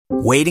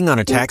Waiting on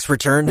a tax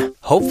return?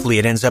 Hopefully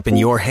it ends up in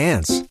your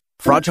hands.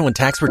 Fraudulent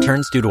tax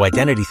returns due to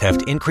identity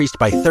theft increased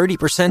by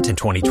 30% in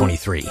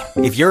 2023.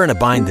 If you're in a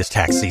bind this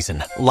tax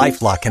season,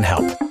 LifeLock can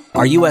help.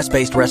 Our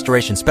U.S.-based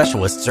restoration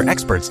specialists are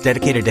experts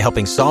dedicated to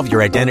helping solve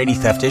your identity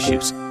theft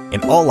issues.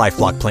 And all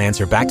LifeLock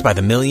plans are backed by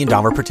the $1 Million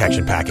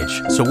Protection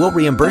Package. So we'll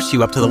reimburse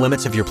you up to the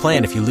limits of your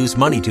plan if you lose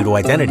money due to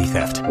identity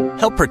theft.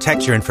 Help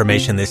protect your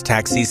information this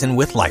tax season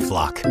with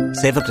LifeLock.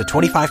 Save up to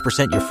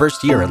 25% your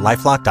first year at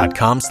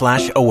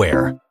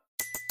LifeLock.com/aware.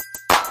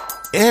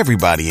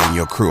 Everybody in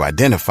your crew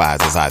identifies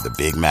as either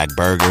Big Mac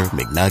Burger,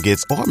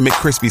 McNuggets, or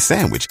McCrispy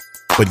Sandwich.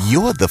 But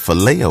you're the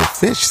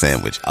Filet-O-Fish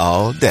Sandwich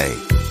all day.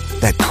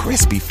 That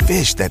crispy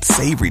fish, that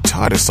savory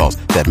tartar sauce,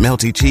 that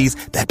melty cheese,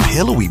 that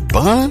pillowy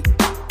bun.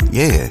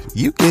 Yeah,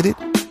 you get it.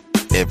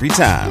 Every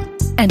time.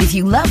 And if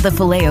you love the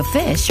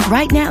Filet-O-Fish,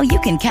 right now you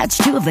can catch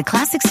two of the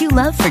classics you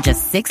love for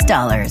just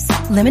 $6.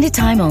 Limited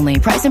time only.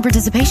 Price and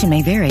participation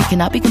may vary.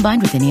 Cannot be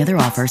combined with any other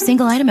offer.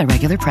 Single item at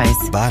regular price.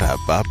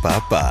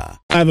 Ba-da-ba-ba-ba.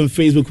 Live on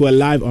Facebook. We're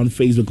live on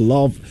Facebook.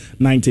 Love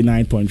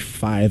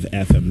 99.5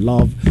 FM.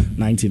 Love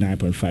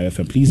 99.5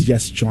 FM. Please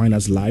just join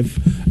us live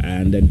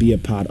and then be a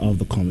part of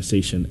the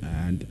conversation.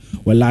 And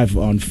we're live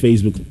on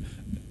Facebook.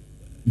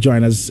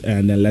 Join us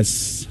and then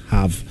let's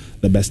have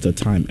the best of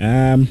time.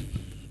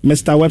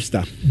 Mr.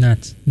 Webster.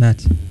 Nat.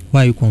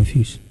 Why are you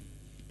confused?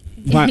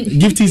 Why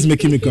Gifty is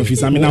making me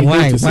confused. I mean, I'm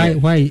why is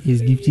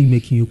Gifty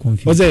making you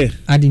confused? What's it?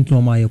 I didn't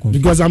know why you're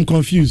confused. Because I'm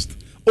confused.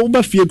 Like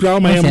Obafia.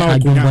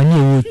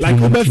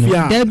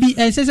 There be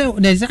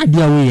there's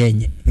idea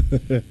we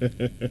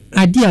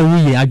idea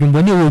we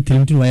adwumbone we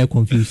trim to why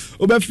confused.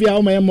 Obafia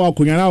o mayem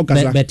akunya na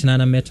okasa. Betna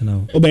na metna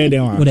o.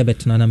 Obedewa. Wo de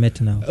betna na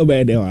metna o.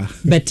 Obedewa.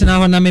 Betna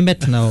ho na me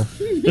betna o.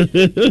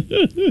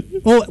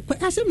 Oh,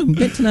 I said no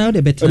betna o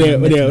de betna.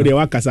 Ode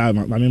wakasa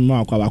mame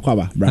ma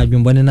akwaba bra.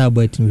 Adwumbone na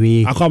about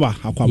we. Akwaba.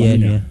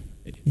 Yeah.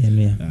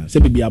 Se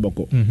bibi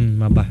aboko.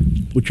 Maba.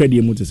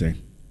 Utwede mu to say.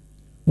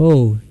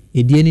 Oh,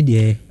 edie ni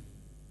de.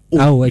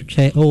 Oh,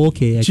 okay. I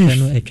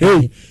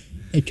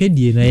can.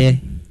 Die na ye.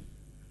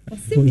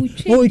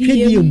 Oh,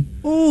 tradium.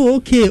 Oh,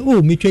 okay.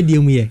 Oh, me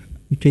tradium here.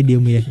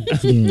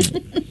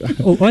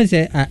 Oh, once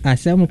I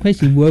some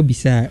question will be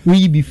sir.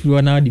 We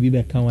before now the be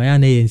can why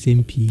na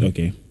SMP.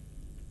 Okay.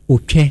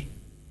 Okay.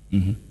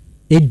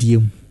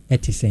 Edium.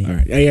 It is saying. All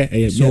right.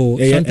 Yeah. So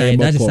sometimes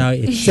that is how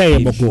it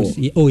say.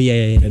 Oh,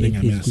 yeah.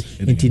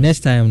 Until next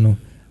time, no.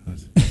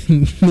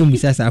 No,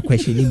 Mrs.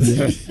 question.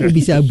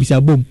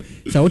 Bisa boom.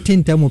 So,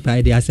 10 time of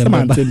idea. Come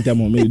on, 10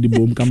 time of the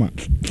boom. Come on.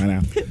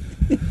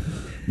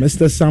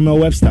 Mr. Samuel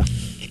Webster.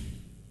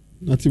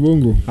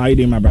 Natibongo. How you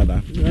doing, my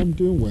brother? I'm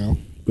doing well.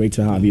 Great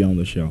to have you on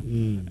the show.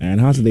 And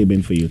how's the day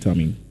been for you? Tell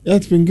me. Yeah,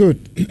 it's been good.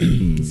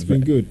 It's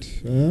been good.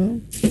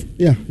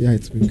 Yeah,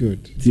 it's been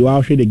good. So,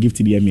 I'll show the gift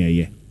to the Emmy.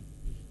 Yeah.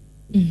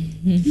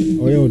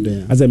 Oh, you're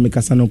there. As I make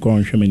a son of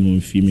corn,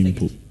 shaman, female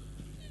pool.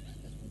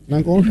 Now,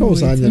 on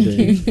shows on your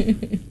day.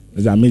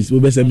 As I miss, we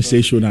best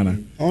say show Nana.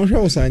 On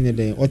shows on your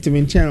day. What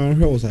you channel on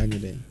shows on your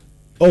day.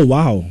 Oh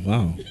wow.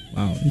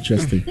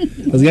 Interesting.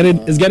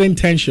 It's getting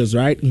tensions,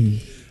 right?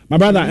 My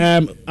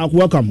brother,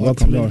 welcome.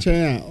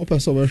 Okay,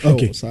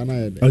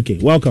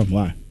 welcome.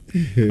 Why?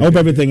 I hope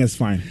everything is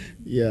fine.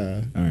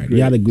 Yeah. All right. Great.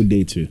 You had a good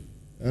day too.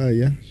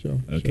 Yeah, sure.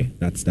 Okay, sure.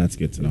 That's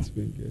good to know. It's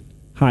been good.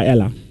 Hi,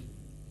 Ella.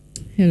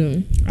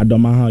 Hello.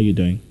 Adoma, how are you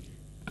doing?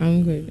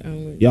 I'm good.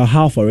 You're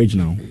half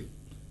original.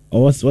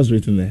 Oh, what's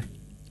written there?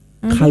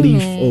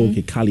 Caliph. Oh,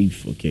 okay,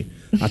 Caliph. Okay.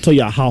 I thought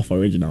you're half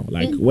original.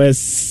 Like,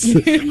 where's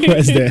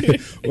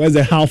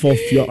the half of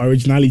your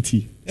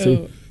originality?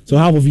 So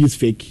half of you is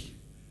fake.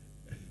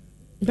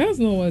 That's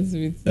not what's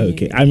with me.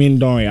 Okay. I mean,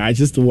 don't worry. I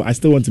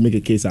still want to make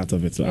a case out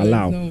of it. So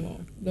allow.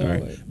 No, all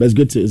right. Worry. But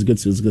it's good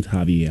to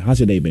have you here. How's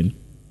your day been?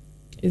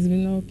 It's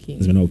been okay.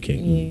 It's been okay.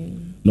 Yeah.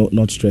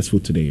 Not stressful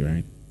today,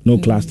 right? No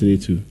class today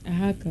too. I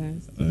had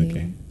class.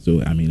 Okay.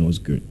 So I mean, it was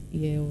good.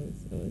 Yeah, it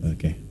was.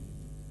 Okay.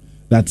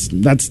 That's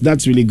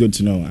really good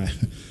to know.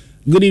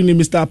 Good evening,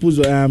 Mr.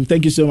 Apuzo.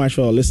 Thank you so much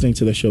for listening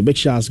to the show. Big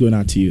shouts going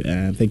out to you.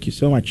 Thank you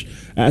so much.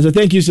 So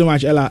thank you so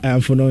much, Ella,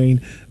 for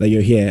knowing that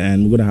you're here,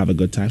 and we're going to have a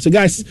good time. So,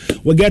 guys,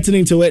 we're getting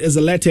into it. It's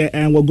a letter,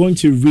 and we're going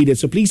to read it.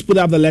 So please put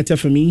up the letter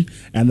for me,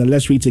 and then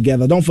let's read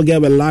together. Don't forget,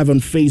 we're live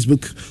on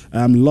Facebook,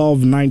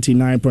 Love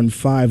 99.5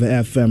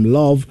 FM,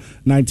 Love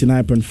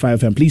 99.5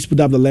 FM. Please put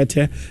up the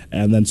letter,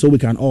 and then so we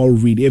can all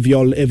read. If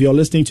you're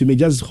listening to me,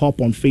 just hop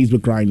on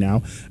Facebook right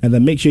now, and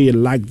then make sure you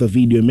like the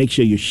video, make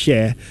sure you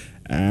share,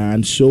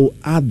 and so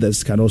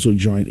others can also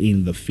join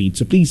in the feed.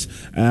 So please,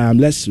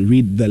 let's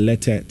read the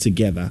letter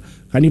together.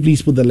 Can you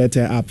please put the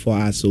letter up for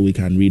us so we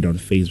can read on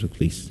Facebook,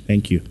 please?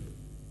 Thank you.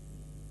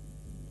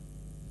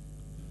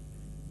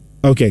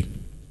 Okay.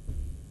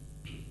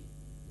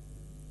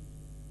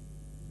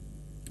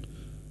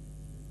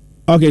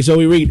 Okay, so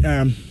we read,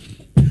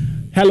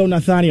 hello,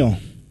 Nathaniel.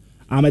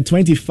 I'm a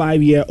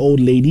 25-year-old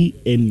lady,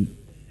 and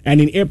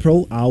in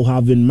April, I'll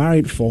have been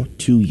married for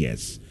 2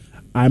 years.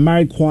 I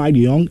married quite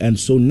young, and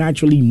so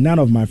naturally none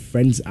of my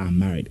friends are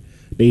married.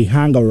 They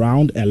hang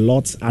around a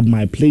lot at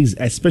my place,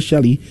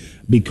 especially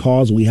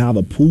because we have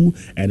a pool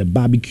and a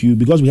barbecue.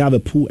 Because we have a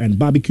pool and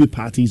barbecue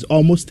parties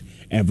almost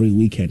every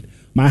weekend.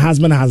 My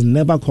husband has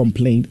never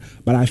complained,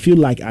 but I feel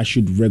like I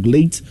should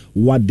regulate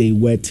what they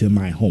wear to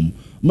my home.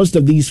 Most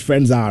of these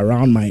friends are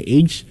around my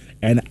age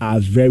and are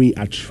very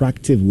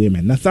attractive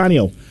women.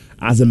 Nathaniel,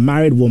 as a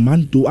married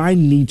woman, do I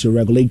need to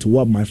regulate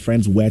what my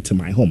friends wear to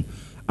my home?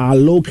 Are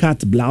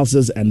low-cut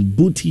blouses and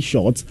booty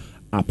shorts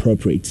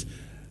appropriate?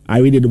 I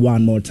read it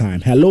one more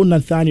time. Hello,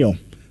 Nathaniel.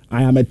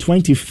 I am a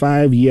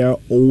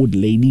 25-year-old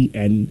lady,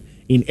 and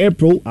in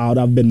April, I would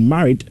have been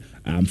married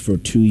for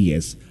 2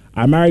 years.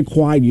 I married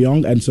quite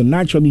young, and so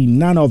naturally,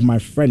 none of my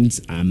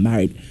friends are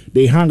married.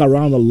 They hang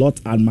around a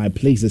lot at my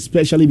place,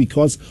 especially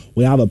because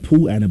we have a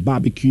pool and a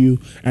barbecue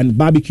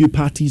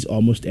parties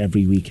almost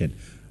every weekend.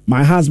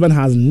 My husband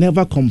has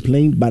never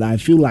complained, but I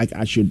feel like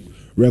I should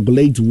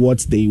regulate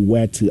what they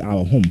wear to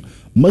our home.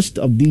 Most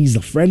of these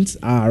friends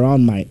are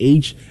around my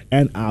age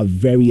and are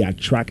very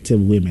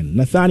attractive women.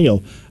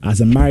 Nathaniel,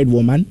 as a married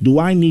woman, do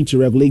I need to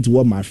regulate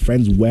what my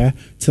friends wear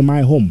to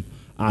my home?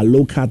 Are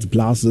low-cut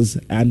blouses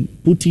and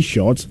booty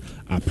shorts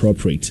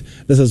appropriate?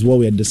 This is what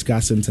we're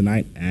discussing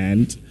tonight,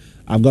 and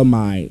I've got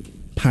my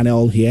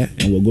panel here,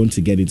 and we're going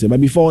to get into it. But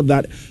before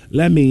that,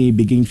 let me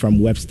begin from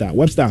Webster.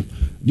 Webster,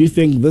 do you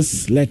think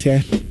this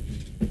letter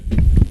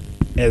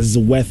is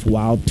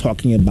worthwhile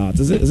talking about?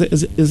 Is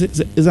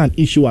it an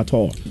issue at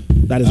all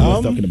that is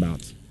worth talking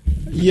about?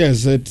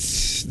 Yes,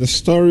 it's the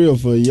story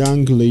of a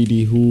young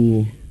lady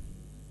who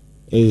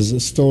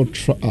is still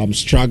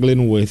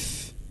struggling with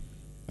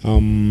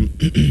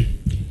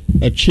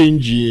a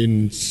change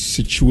in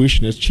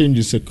situation, a change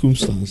in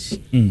circumstance.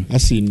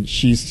 As in,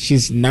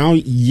 she's now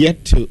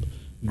yet to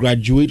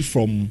graduate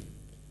from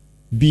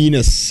being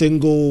a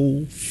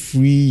single,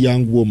 free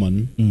young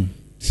woman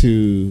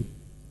to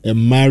a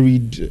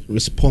married,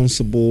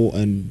 responsible,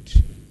 and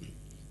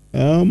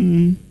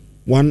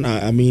one.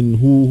 I mean,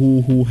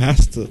 who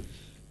has to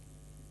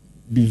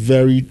be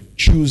very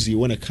choosy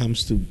when it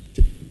comes to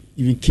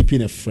even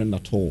keeping a friend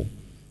at all.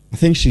 I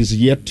think she's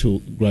yet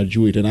to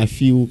graduate, and I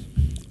feel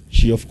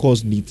she, of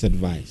course, needs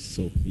advice.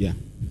 So, yeah.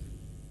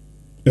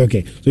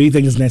 Okay, so you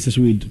think it's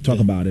necessary to talk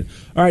about it.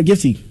 All right,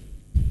 Gifty,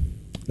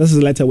 this is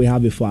a letter we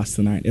have before us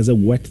tonight. Is it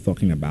worth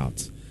talking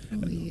about?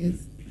 Oh, yes.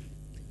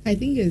 I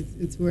think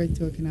it's worth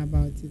talking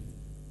about it.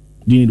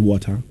 Do you need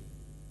water?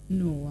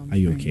 No, I'm Are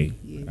you fine. okay?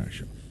 Yes. All right,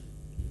 sure.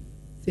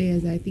 So,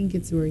 yes, I think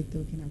it's worth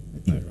talking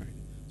about it. All right.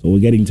 So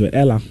we'll get into it.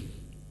 Ella?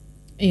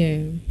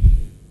 Yeah,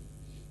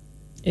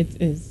 it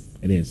is.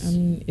 It is. I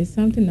mean, it's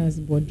something that's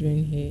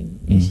bothering her,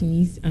 and she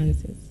needs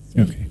answers.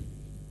 So Okay.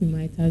 we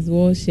might as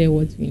well share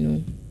what we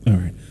know. All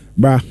right.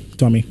 Brah,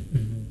 Tommy.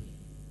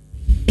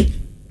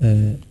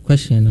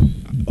 Question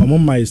no.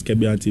 Mama is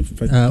Kebiati.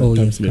 Oh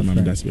yes,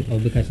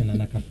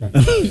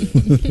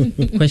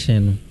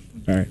 question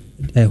no. All right.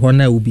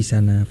 Hona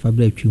ubisa na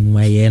fabra twum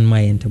ma yen ma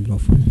yen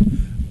tablofo.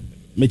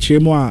 Me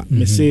chemo a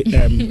me say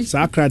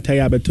sakra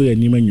taya beto ya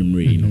nima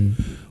nwumre no.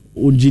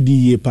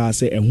 Ongidi ye pa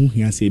se ehu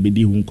hia se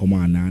ebedi hu nkomo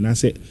ana na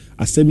se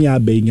asemi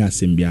abai nya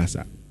asem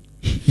biasa.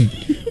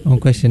 On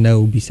question that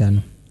ubisa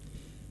no.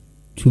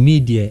 To me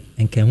dear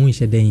enka hu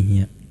hye dan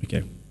hia.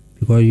 Okay.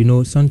 Because you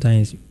know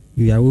sometimes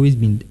we have always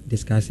been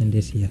discussing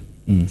this here.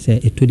 Say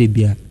eto de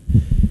bia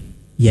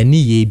ye ni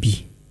ye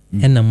bi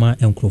ena ma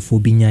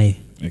enkrofo bi nyae.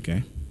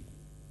 Okay.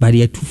 But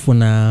ye tufo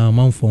na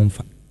manfo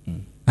mfa.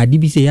 Adi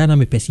bi say ya na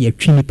me pese ye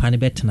twi nipa ne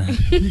betena.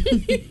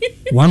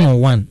 One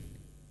on one.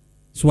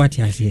 So what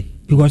you say?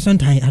 Because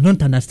sometimes I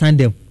don't understand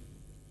them.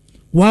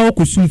 Wow,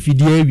 kusum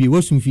fidie wi,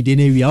 wo sum fidie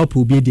na wi,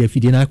 awo obi de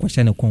fidie na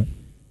kwahye ne kon.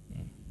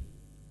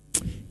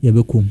 Ye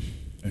bekom.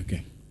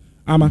 Okay.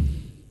 Ama,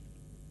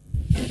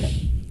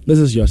 this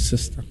is your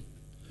sister.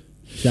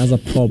 She has a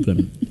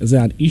problem. Is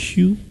there an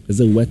issue? Is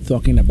it worth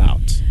talking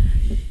about?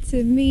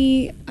 To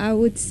me, I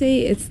would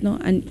say it's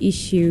not an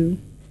issue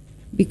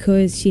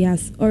because she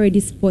has already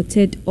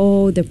spotted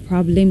all the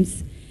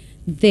problems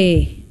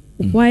there.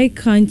 Why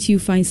can't you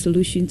find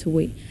solution to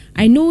it?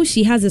 I know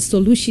she has a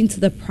solution to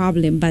the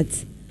problem,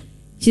 but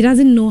she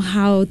doesn't know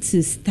how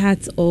to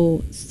start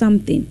or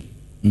something.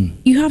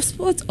 You have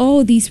spotted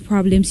all these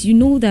problems. You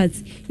know that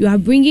you are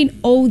bringing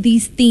all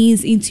these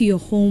things into your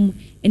home,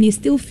 and you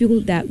still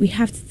feel that we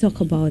have to talk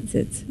about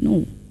it.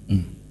 No.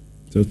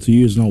 So to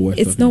you, it's not worth.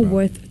 It's not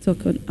worth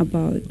talking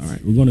about. All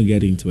right, we're going to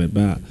get into it,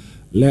 but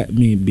let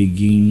me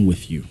begin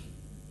with you.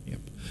 Yep.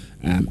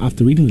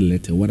 After reading the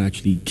letter, what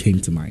actually came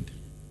to mind?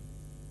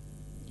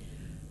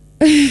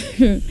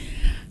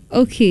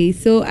 Okay,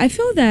 so I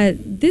feel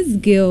that this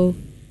girl,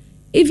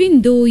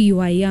 even though you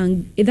are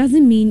young, it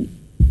doesn't mean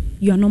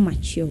you are not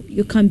mature.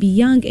 You can be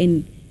young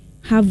and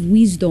have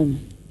wisdom.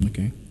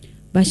 Okay.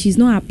 But she's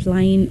not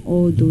applying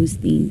all those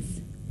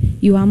things.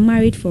 You are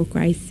married for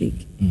Christ's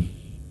sake.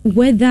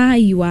 Whether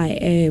you are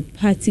a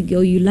party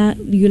girl, you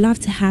love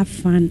to have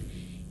fun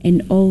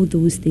and all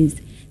those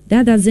things.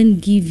 That doesn't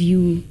give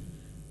you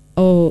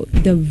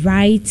the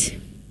right,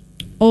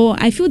 or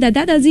I feel that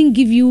doesn't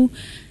give you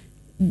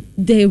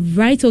the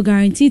right or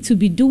guarantee to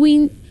be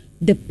doing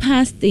the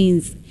past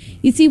things.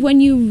 You see,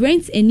 when you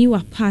rent a new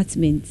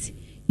apartment,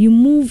 you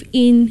move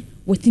in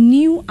with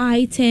new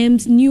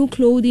items, new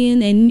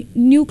clothing, and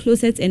new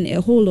closets, and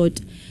a whole lot.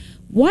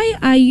 Why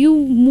are you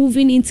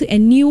moving into a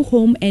new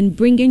home and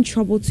bringing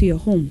trouble to your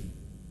home?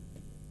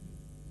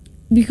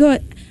 Because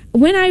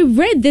when I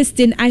read this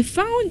thing, I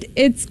found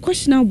it's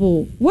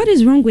questionable. What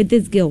is wrong with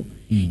this girl?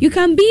 You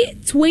can be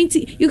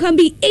 20, you can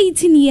be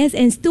 18 years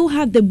and still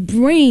have the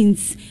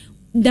brains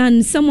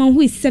than someone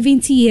who is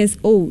 70 years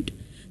old.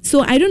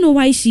 So I don't know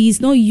why she is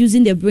not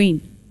using the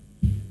brain.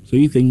 So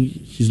you think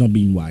she's not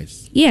being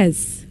wise?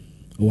 Yes.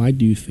 Why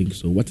do you think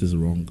so? What is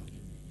wrong?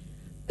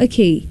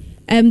 Okay.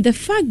 The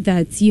fact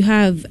that you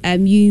have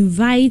you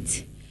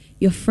invite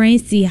your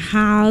friends to your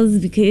house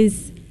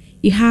because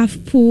you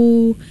have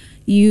pool,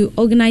 you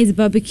organize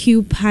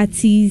barbecue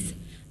parties,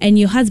 and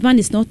your husband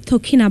is not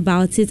talking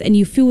about it, and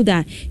you feel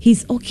that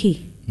he's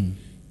okay.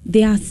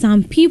 There are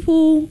some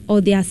people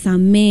or there are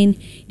some men,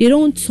 they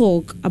don't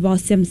talk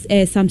about some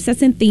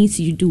certain things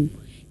you do.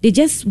 They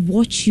just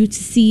watch you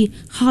to see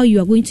how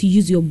you are going to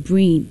use your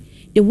brain.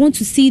 They want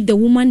to see the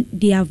woman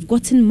they have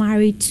gotten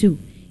married to.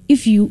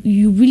 If you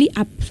really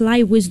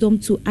apply wisdom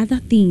to other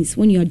things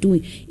when you are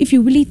doing, if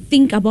you really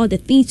think about the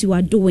things you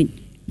are doing.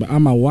 But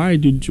Amma, why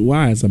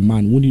as a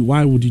man,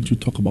 why wouldn't you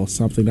talk about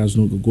something that's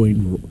not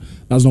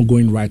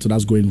going right or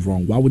that's going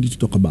wrong? Why would you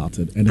talk about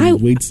it and then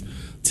wait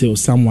till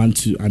someone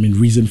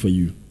reason for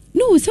you?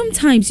 No,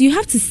 sometimes you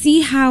have to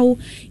see how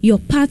your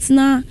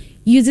partner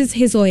uses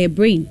his or her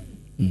brain.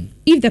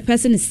 If the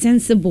person is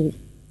sensible,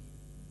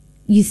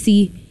 you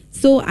see.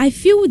 So I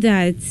feel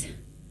that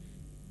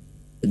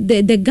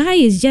the guy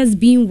is just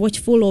being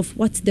watchful of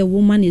what the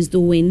woman is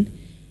doing,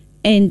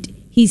 and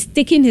he's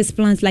taking his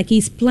plans, like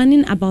he's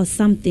planning about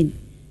something.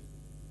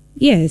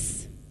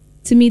 Yes.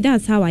 To me,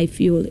 that's how I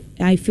feel.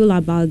 I feel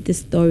about this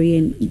story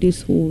and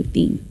this whole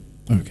thing.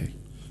 Okay.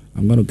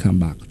 I'm going to come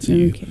back to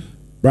you.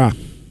 Bra.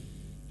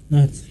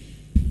 That's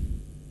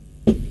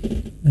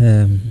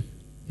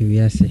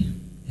we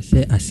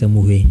say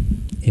asemuhe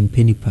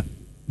empenipa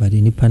but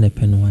the nipa na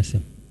peno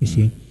asem. You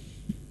see,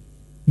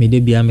 me de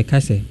bia me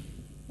kase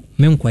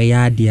me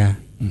nkwaya ade a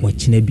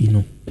wachina bi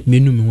no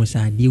menu me ho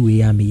sa ade we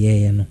ya me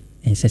ye no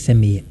ensese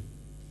me ye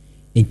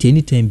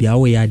enteni time bia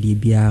wo ya ade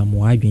bia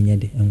mo adwenye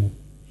de enwo.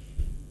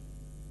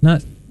 Now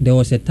there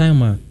was a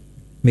time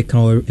me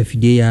kan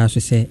afide ya so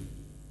say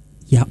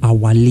ya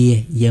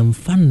awale ye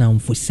mfa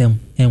namfosem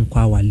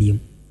enkwa awale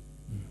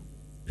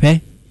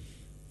hwe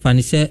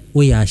fani se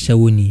wo ya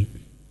ahyawoni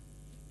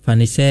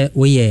fani se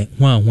wo ye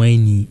ho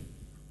ahwani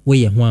wo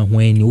ye ho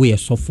ahwani wo ye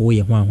sofo wo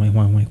ye ho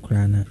ahwan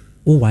kra na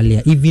wo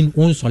wale even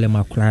on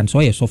solema kra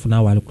so ye sofo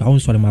na wale kra on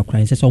solema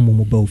kra se so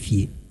mo ba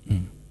ofie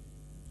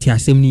ti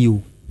asem ni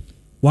yo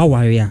wa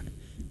ware a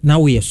na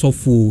wo ye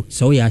sofo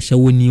se wo ye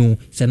ahyawoni o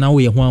se na wo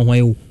ye ho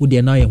ahwan o wo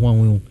de na ye ho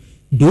ahwan o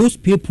those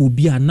people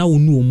be are now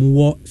no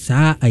omo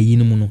saa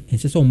ayin mu no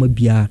ense se omo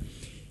bia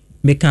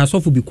me can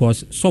suffer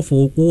because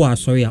suffer wo are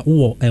sorry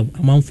wo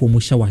amanfo mu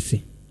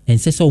hyawase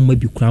ense se omo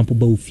bi krampo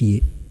ba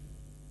ofie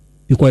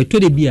because to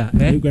the bia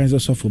you guys are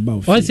suffer ba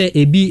ofie o say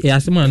ebi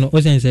asema no o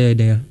say ense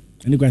there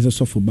and you guys are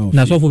suffer ba ofie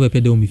na suffer be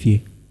pede o mi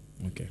fie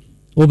okay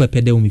o be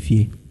pede o mi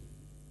fie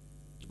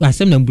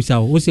asem na mbusa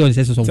o say on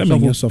say suffer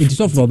it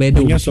suffer be de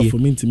o mi fie for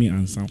me to me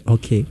answer.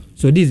 Okay,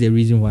 so this is the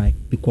reason why,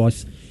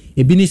 because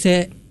ebi ni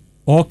say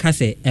all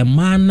kase a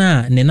man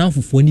na ne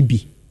nanfofo ni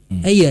bi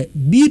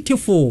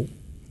beautiful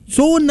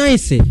so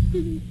nice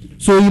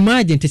so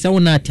imagine te say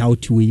wona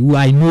tout we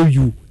I know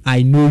you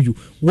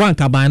one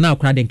ka na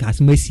akra den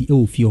kasmasi e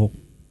ofie ho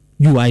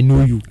you I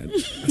know you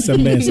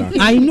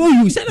I know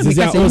you say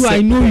you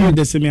I know you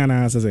the same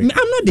answer say I'm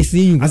not the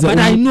same but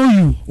I know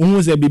you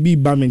almost a baby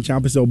ba men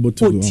champ say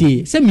oboto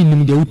okay say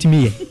minimum de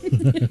utimi ye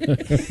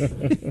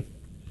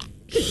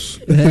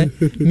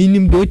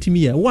minim do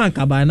timi ya wan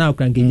ka ba na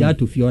akra ngeja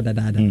to fie order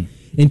dada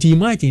and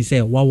imagine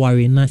say wa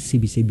worry na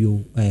sebi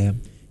o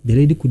the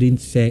lady couldn't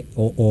say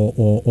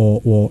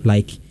or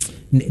like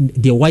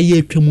the why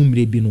twemu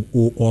mre bi no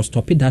or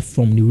stop that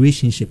from the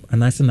relationship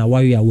and as na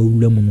worry a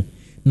wawura mu no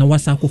na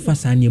wasa ko fa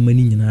sa niam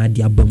ni nyina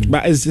ade abam.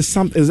 But is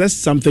there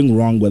something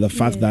wrong with the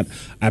fact that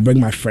I bring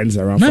my friends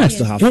around for us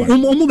to have fun?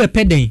 Omu be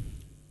peden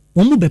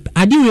omu be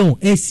ade we o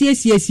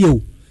esi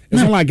o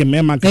it's not like a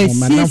man can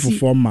man for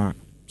form.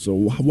 So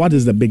what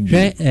is the big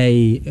deal?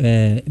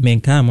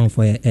 Menka man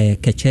for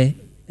keche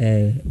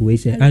we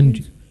say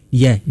and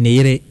yeah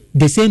ne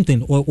the same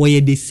thing or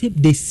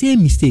the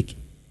same mistake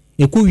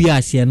e ko wi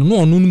ase no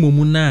onu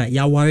mumu na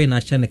ya ware na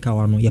hye ne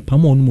kawa no ye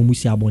pam onu mumu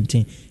si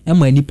abonten e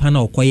ma nipa na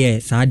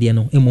okoye saade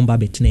no e mo ba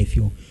betena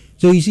afio.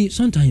 So you see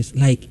sometimes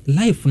like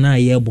life na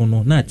ye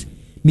bono not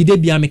me de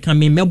bia me kan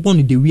me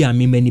mebon the wi a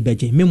me mani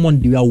beje me mon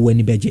the wi a wo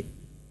ani beje.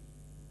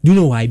 Do you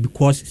know why?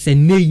 Because say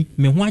nei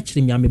me ho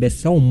akire me be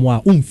se omo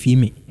a omfi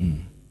me.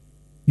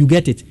 You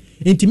get it?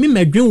 Enti me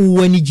medwen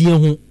wo ani gie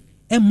ho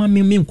e ma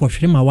me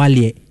nkohwere ma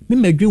wale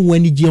me medwe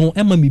wani gye ho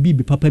ema me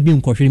bibi papa bi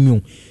nkɔhwere me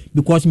ho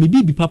because me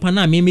bibi papa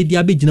na me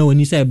dia begina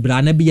wani say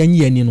bra na be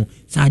yanyi ani no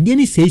sa ade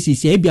ni sei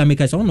e bia me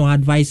ka say no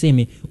advice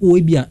me o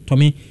e bia to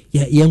me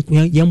yen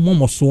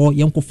momoso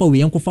yen kofa we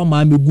yen kofa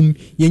ma megum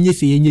yenye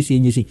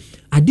sei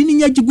ade ni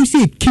nya gigu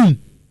say king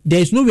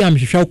there is no way am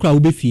hwehwa kra wo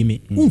be fi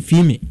me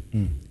fi me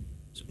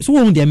so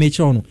won dey make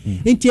sure no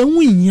enti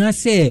enwu nya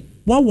say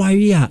wa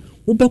ware a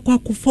wo be kwa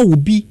kofa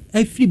obi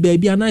afiri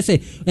baabi ana say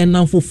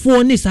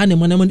enamfofo ne sa ne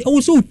monam e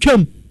wo so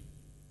twam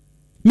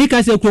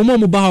mika say kromo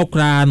mo ba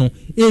okra no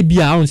e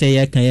bia won say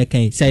ye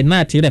kan say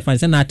na te re fan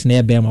say na te na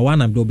e be ma wa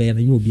na do be na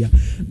you obia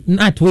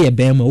na te we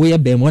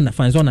be ma na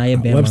fan so na ye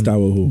be ma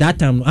that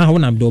time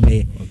won do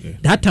be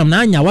that time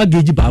na anya wa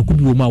geji ba ku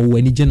bi wo ma wo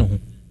ani je no ho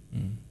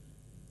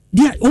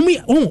dia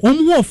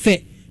omo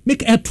fe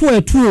make a two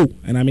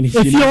and I mean if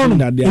you know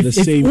that they are the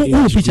same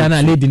age picture na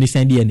lady ni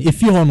send here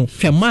if you know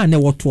hwe ma na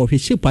wo to hwe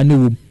shape na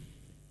wo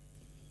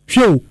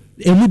hwe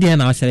emu dia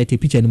na select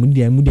picture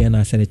emu dia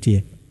na select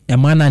here e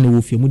ma na wo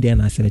fi emu dia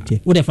na select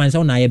here wo dey find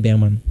say na ye be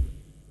man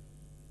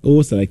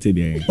oh selected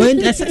here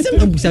when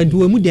some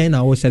sandu emu dia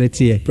na wo select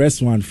here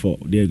press 1 for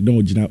they no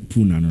original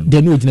puna no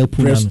they no original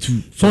puna press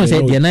 2 so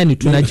say dia na ni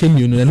tu na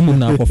chemi no na mu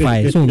na ko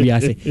fire so we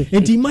are say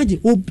and imagine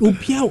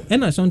opia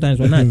and sometimes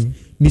when not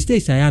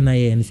mistakes I na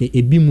here and say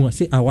ebi mu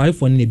say aware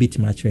for na bit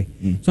match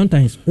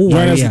sometimes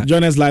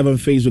join us live on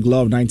Facebook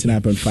Love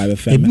 99.5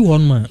 FM ebi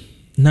one man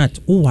not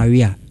o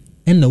warrior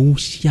and na wo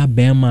sia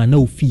bema na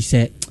o fi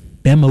say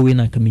bema we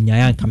na kaminya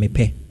ya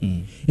nkamepe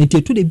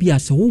enti to de bi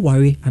ase wo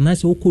ware ana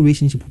se wo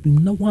relationship bi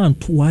na wan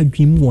to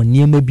adwim wo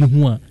niema bi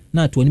ho a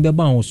na to ni be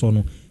ba wo so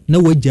no na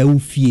wagya wo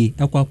fie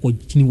akwa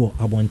kini wo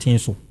abonten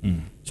so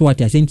so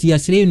what I senti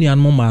asre nuan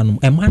mo ma no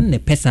e man ne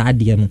pesa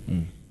ade no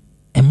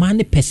e man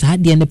ne pesa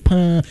ade ne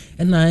pa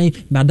na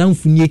madam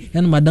funie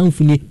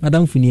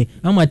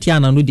amati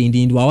ana no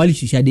den wa wali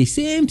sisi the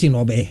same thing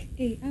obey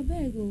I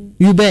beg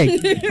you beg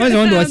what's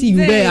on do see you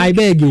beg I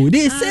beg you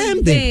the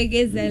same thing beg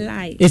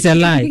is a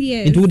lie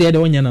yes. Into the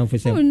one yana for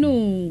say oh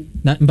no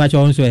na mpacha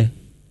on so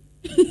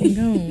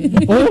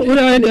oh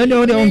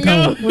on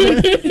count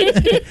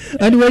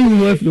and when you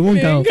know if you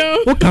won't count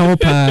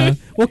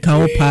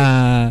o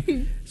pa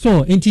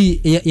so enti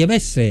ye be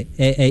say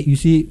you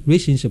see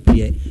relationship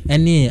here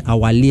any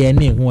awale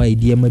any ho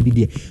idea ma bi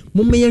de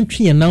mo me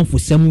yantwe ye nanfo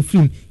sam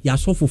film ya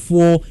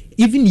sofofo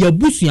even your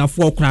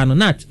busuafo kra no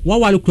not wa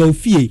wale kra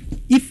ofie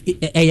if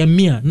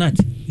me not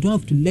you don't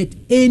have to let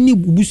any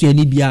busu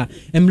any bia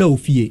emla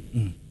ofie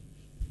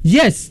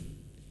yes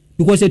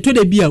because to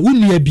the bia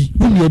unua bi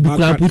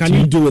kra put can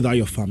you do without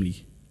your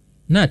family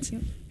not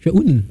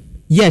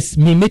yes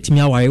me metimi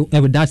aware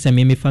that say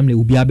me family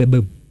will be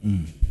abeba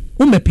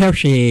me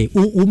peshe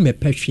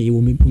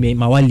me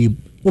mawali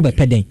o be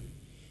peden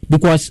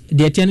because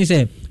the attorney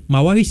say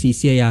mawari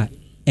say ya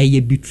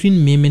eye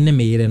between me ne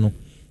me yere no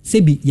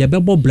se bi ye be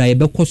bobra ye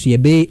be koso ye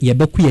be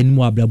ku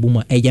yanimu abrabo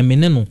mu eye me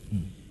ne no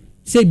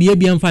se bi e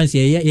bi amfanse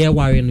ye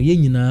ware no ye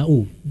nyina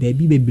o da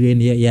bi bebre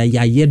ne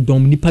ye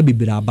dom nipa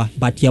bebre aba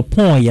but ye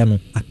pon ye no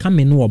aka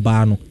me no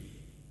oba no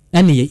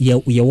ene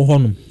ye wo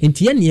honom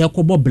enti ye ne ye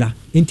ko bobra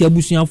enti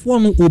abusuafo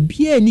no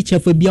obi ani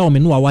chefa bia o me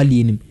no awale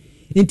enim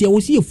Inti I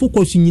see a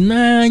focus in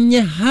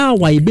how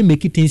I be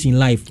making things in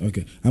life.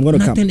 Okay, I'm going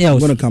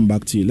to come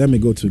back to you. Let me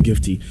go to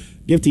Gifty.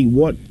 Gifty,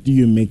 what do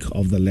you make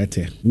of the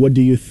letter? What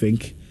do you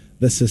think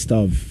the sister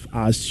of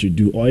ours should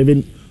do? Or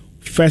even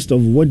first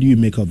of, what do you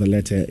make of the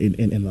letter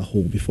in the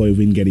whole before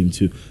even get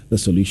into the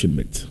solution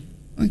bit?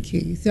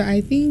 Okay, so I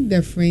think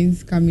the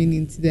friends coming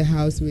into the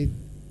house with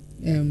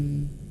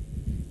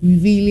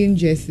revealing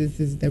dresses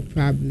is the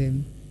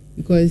problem.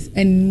 Because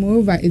and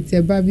moreover, it's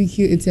a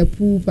barbecue, it's a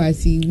pool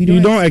party.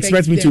 You don't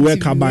expect me to wear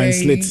kaba and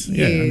slits.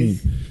 Yeah,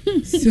 yes.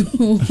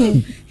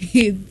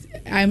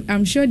 I mean. So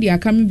I'm sure they are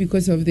coming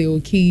because of the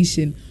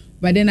occasion.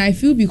 But then I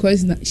feel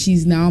because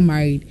she's now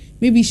married,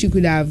 maybe she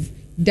could have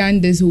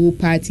done this whole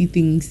party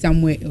thing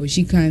somewhere else.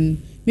 She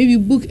can maybe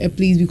book a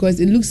place because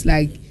it looks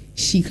like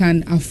she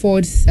can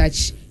afford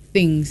such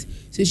things.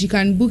 So she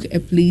can book a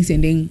place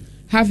and then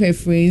have her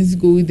friends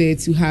go there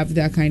to have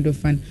that kind of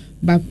fun.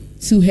 But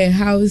to her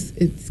house,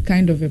 it's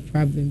kind of a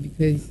problem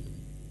because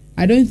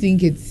I don't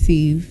think it's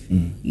safe.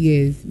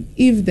 Yes.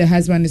 If the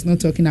husband is not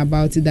talking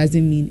about it,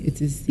 doesn't mean it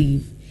is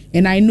safe.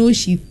 And I know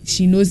she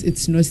knows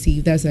it's not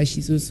safe. That's why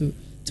she's also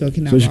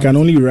talking about it. So she can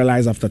only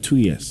realize after 2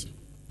 years.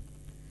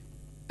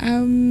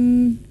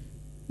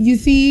 You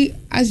see,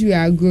 as we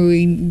are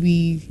growing,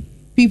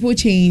 people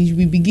change.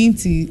 We begin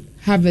to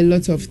have a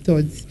lot of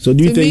thoughts. So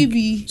do you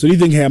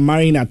think her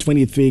marrying at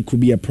 23 could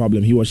be a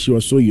problem? She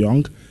was so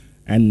young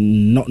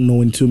and not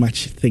knowing too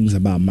much things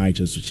about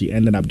marriages, so she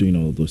ended up doing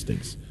all of those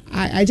things.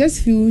 I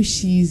just feel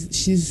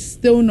she's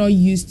still not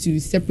used to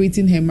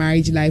separating her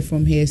marriage life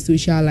from her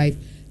social life.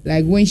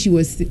 Like when she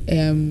was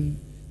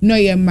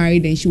not yet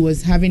married and she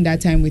was having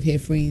that time with her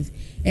friends.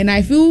 And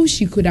I feel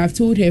she could have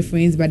told her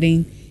friends, but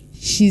then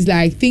she's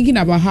like thinking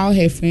about how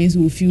her friends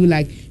will feel.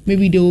 Like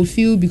maybe they will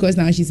feel because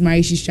now she's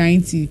married, she's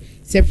trying to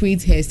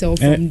separate herself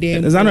from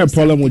them. Is that not a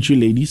problem with you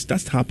ladies?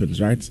 That happens,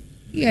 right?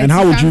 Yes, And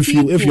how would you some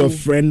feel if your people-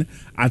 friend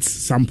at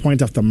some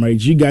point after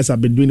marriage, you guys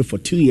have been doing it for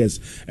 2 years,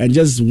 and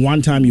just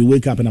one time you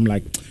wake up and I'm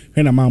like,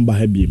 how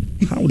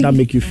would that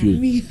make you feel?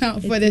 Me,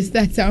 for the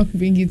start, I'll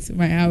bring it to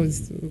my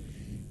house. So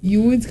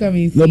you won't come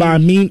and see. No, but I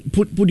mean,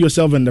 put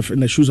yourself in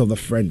the shoes of the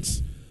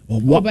friends. Or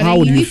what? But How then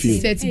would you need feel?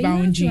 to set You have to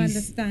boundaries.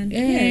 understand.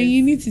 Yeah, Yes.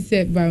 you need to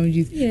set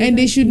boundaries, Yeah, and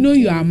they that's should know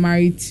you okay. are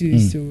married too.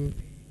 So,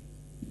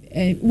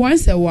 and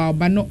once a while,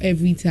 but not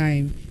every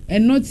time,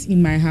 and not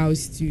in my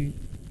house too.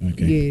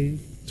 Okay. Yes.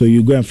 So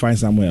you go and find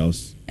somewhere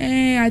else.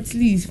 At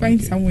least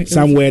find somewhere. else.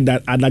 Somewhere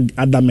that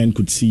other men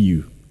could see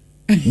you.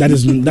 That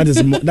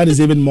is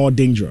even more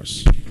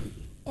dangerous.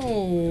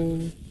 Oh,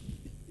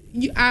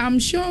 I'm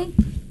sure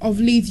of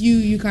late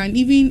you can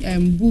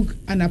even book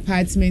an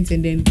apartment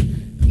and then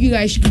you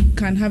guys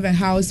can have a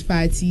house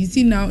party. You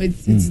see now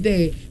it's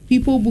there.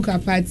 People book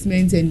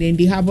apartments and then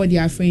they have all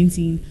their friends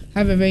in,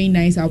 have a very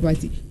nice house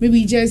party.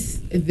 Maybe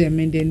just them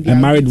and then they A are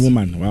married with-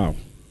 woman. Wow.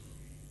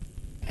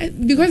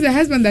 Because the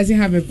husband doesn't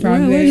have a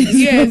problem. Well,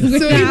 Yes.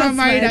 So if have I'm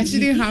married, I fun.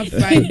 shouldn't have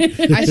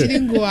fun. I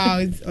shouldn't go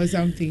out or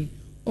something.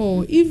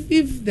 Oh,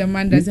 if the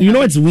man doesn't, You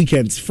know have it's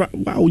weekends.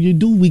 Wow, you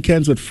do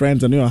weekends with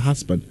friends and your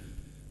husband.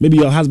 Maybe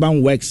your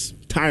husband works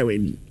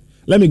tiring.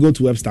 Let me go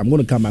to Webster. I'm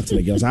going to come back to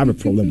the girls. I have a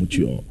problem with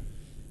you all.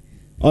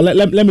 Or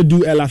let me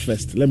do Ella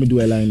first. Let me do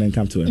Ella and then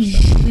come to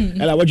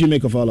Webster. Ella, what do you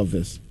make of all of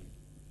this?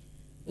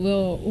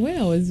 Well, when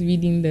I was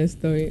reading the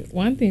story,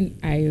 one thing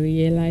I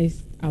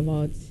realized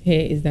about her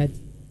is that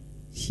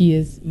she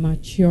is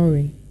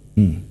maturing.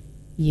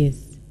 Yes.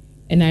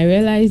 And I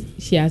realized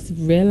she has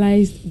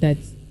realized that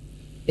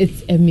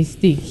it's a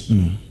mistake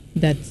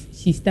that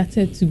she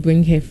started to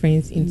bring her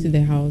friends into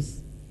the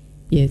house.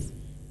 Yes.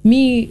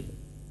 Me,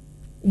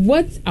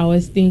 what I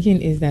was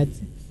thinking is that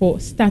for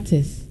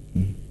starters,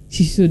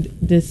 she should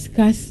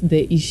discuss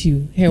the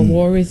issue, her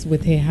worries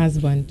with her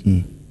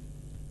husband,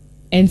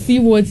 and see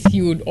what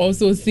he would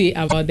also say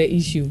about the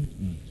issue.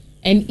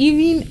 And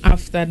even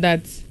after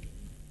that,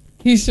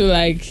 she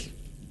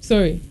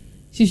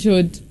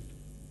should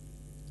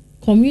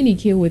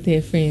communicate with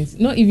her friends.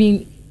 Not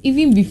even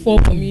before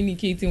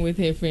communicating with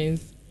her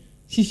friends,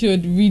 she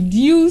should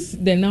reduce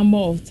the number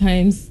of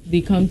times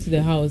they come to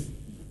the house,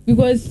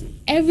 because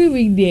every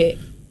week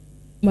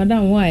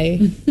Madam, why?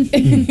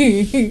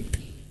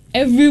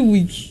 every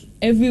week,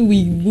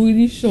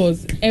 booty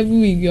shows. Every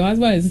week, your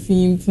husband is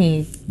seeing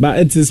things. But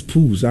it is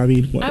pools. I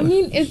mean,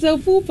 It's a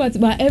full party,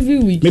 but every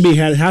week. maybe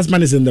her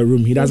husband is in the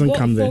room. He doesn't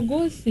come there. For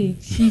God's sake,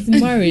 she's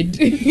married.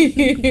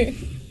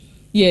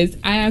 Yes,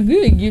 I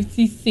agree with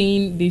Gifty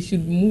saying they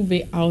should move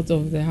it out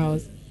of the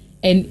house.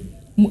 And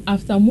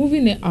after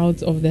moving it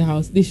out of the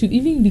house, they should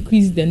even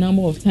decrease the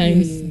number of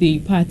times they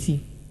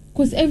party.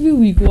 Because every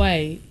week,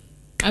 why?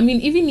 I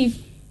mean, even if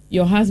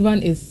your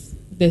husband is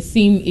the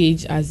same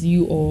age as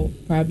you, or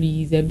probably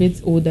he's a bit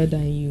older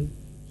than you,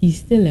 he's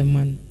still a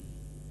man.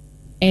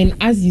 And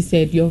as you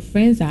said, your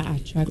friends are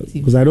attractive.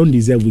 Because I don't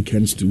deserve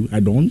weekends too. I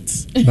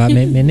don't. But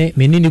me ni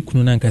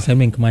kunu na nkasa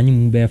me nkmanyi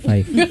mu be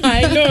 5.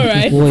 I know,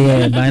 right? Oh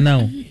yeah, by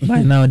now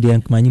the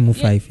nkmanyi mu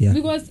 5 yeah.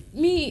 Because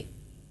me,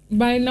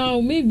 by now,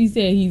 maybe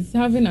say he's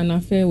having an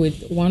affair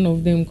with one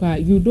of them,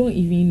 you don't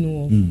even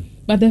know of.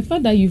 But the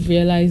fact that you've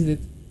realized it,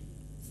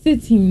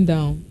 sit him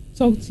down,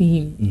 talk to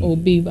him. Oh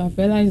babe, I've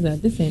realized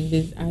that this and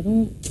this, I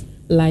don't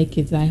like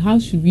it. Like, how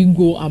should we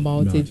go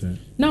about it?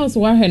 Now,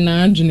 so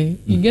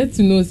you get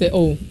to know, say,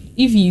 oh,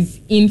 if he's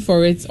in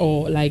for it,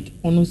 or like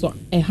also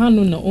a hand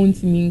on the own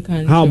team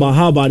can. How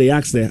about they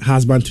ask their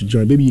husband to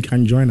join? Maybe you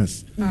can join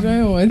us.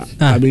 Join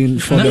what? I mean,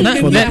 for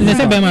the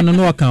say bema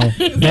no account.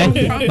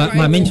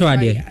 Ma mention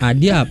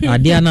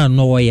ade na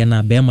no wo ye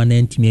na bema na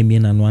ntimi emi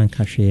na no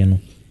anka hwe no.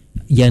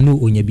 Ya no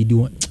onya bi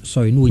no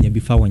onya bi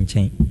fa won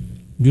chen.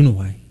 Do you know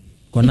why?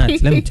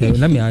 Connect. Let me tell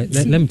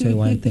you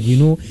one thing. You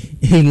know,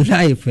 in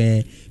life,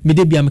 me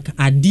de bia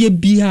ade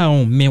bia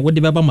on me wo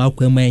de baba ma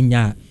akwa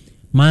nya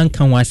man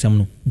kan wasem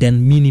no,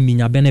 then me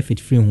nya benefit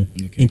free ho.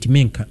 Enti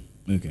me nka.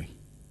 Okay.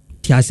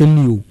 Ti asem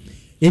ni o.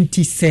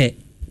 Enti say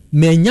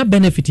me nya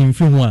benefit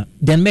free ho a,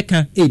 then me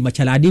kan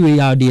machala ade we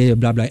ya de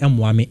blah blah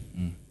emwa me.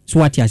 So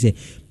what you say?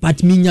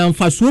 But me nya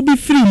mfa so be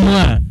free mo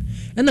a.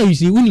 And now you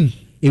see unim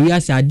ewe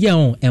ase ade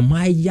on e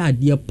ma ya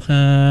ade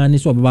pa ni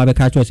so baba be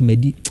ka cho se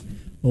medi.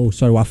 Oh,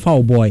 sorry, what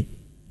foul boy.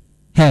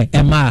 Hey,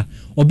 Emma,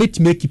 or bet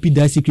to make keep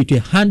that secret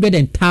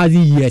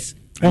 100,000 years.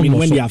 I mean,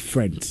 when they are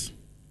friends,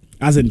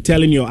 as in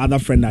telling your other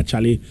friend that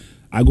Charlie,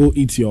 I go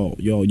eat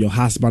your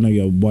husband or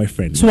your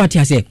boyfriend. So what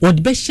you say? What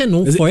the best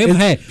channel forever?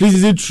 Hey, please,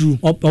 is it true?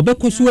 Or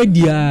because we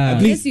dia.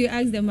 Please, you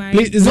ask them.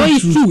 Please, no,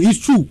 it's true. It's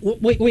true.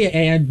 Wait,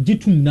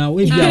 Jitum now.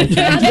 Wait, I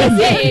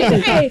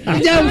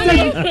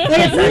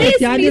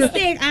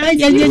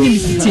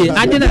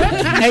didn't.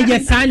 I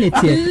just signed it.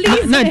 Do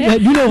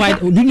you know why?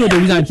 Do you know the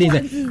reason I'm saying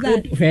that?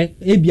 that?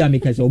 Ebi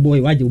ameka say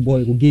boy, why the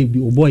boy o gay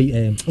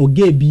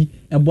be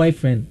a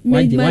boyfriend. Why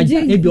you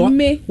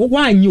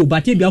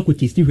but ebi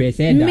akotesti hwe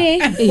say that.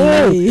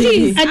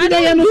 I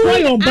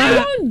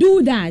don't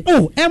do that.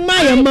 Oh, am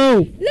I a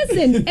mo?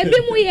 Listen, ebi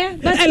mo ye,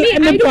 but me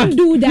I don't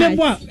do that.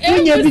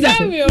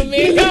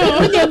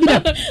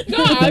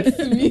 Don't ask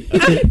me.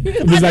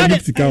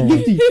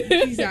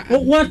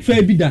 What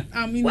try be that?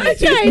 What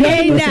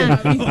try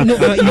that?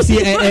 No, you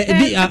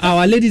see,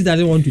 our ladies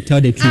doesn't want to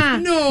tell the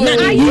truth. No,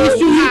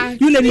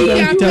 you ladies don't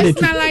want to tell the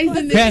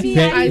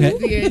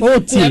truth. Oh,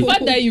 The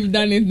fact that you've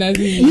done it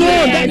doesn't mean. No,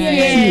 that's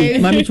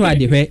it. Mami try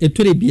the way it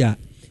to be a.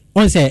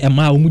 On say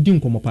Emma omudi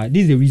nkomo pa.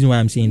 This is the reason why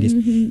I'm saying this.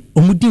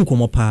 Omudi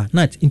nkomo pa.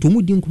 Not into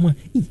omudi nkomo.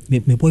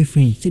 My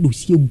boyfriend said we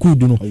see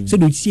good no.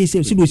 Said we see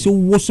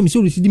awesome.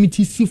 Said we see me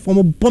see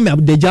from bomb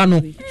up the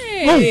jano.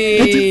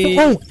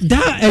 Oh,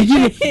 that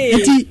you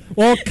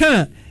or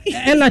can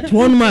Ella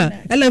one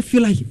man. Ella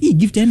feel like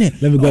give ten.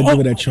 Let me go give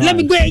it a try. Let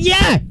me go.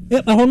 Yeah.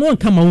 I don't want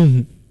come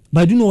on.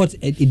 But I do know what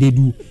they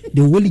do.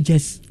 They will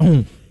just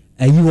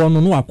you want to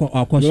know our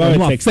question.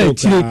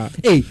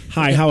 Hey,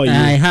 hi, how are you?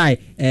 Hi.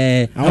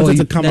 I wanted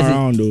to come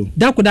around though.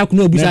 That could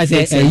know. Besides,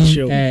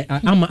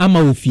 I'm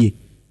a fee.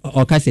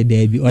 Or can say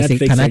Debbie or say,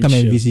 can I come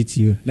and visit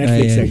you?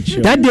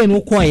 Netflix that day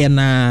no quiet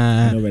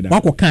na.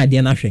 What can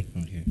they not say?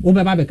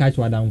 Over Baby catch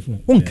what down from.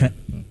 Okay.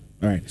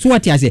 All right. So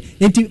what I say?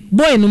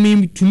 Boy, no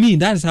mean to me.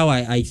 That's how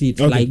I see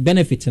it. Okay. Like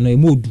benefits and a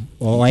mood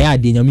or I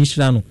had in your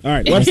mission. All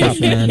right. What's up?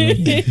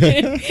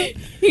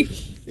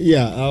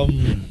 Yeah.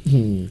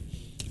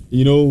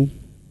 You know,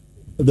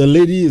 the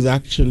lady is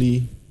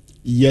actually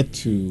yet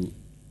to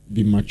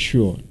be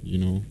mature. You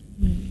know,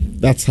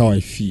 that's how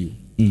I feel.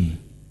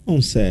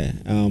 Say,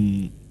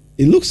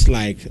 it looks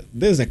like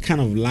there's a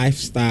kind of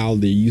lifestyle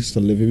they used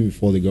to live in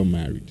before they got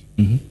married.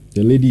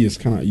 The lady is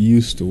kind of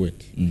used to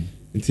it. And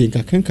think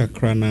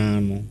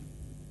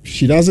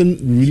she doesn't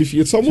really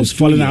feel. It's almost she's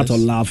falling out of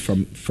love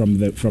from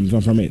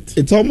it.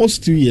 It's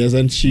almost 2 years,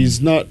 and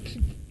she's not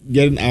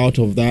getting out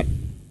of that.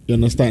 You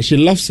understand? She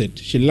loves it.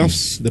 She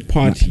loves the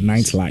party,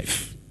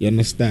 nightlife. You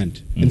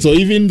understand? And so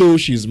even though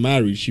she's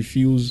married, she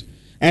feels,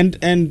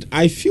 and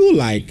I feel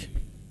like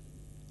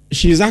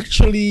she's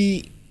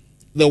actually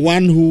the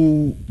one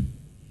who,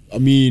 I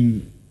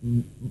mean,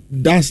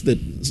 does that.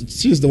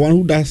 She's the one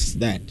who does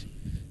that.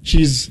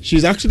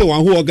 She's actually the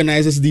one who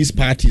organizes these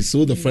parties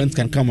so the friends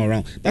can come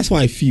around. That's how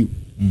I feel.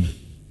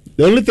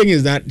 The only thing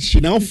is that she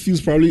now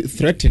feels probably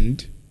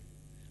threatened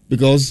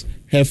because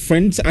her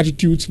friends'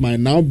 attitudes might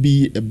now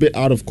be a bit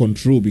out of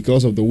control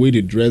because of the way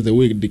they dress, the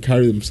way they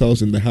carry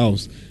themselves in the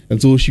house.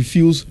 And so she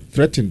feels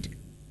threatened.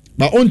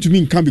 But on to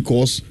me come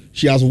because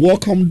she has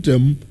welcomed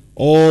them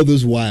all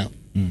this while.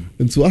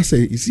 And so I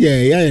say, you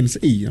see, and say,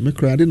 hey, I'm a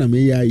crowd and I'm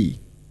a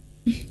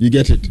you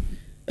get it.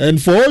 And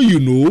for all you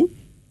know,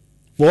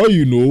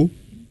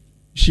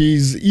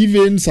 she's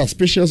even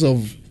suspicious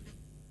of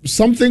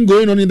something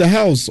going on in the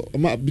house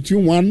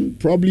between one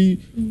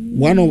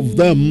of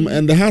them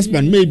and the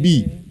husband,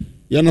 maybe.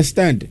 You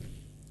understand?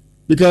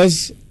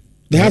 Because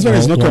the husband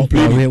is not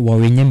complaining.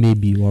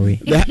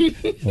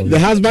 The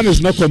husband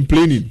is not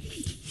complaining.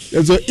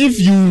 And so if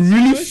you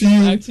really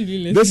feel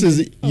this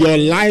is your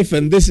life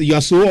and this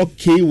you're so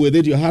okay with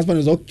it, your husband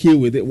is okay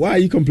with it, why are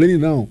you complaining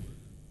now?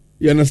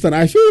 You understand?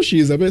 I feel she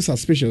is a bit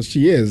suspicious.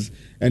 She is.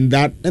 And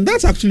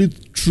that's actually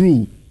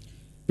true.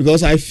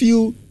 Because I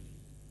feel,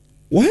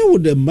 why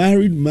would a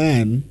married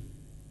man,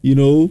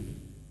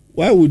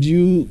 why would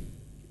you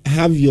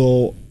have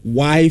your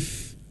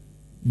wife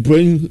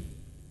bring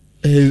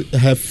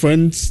her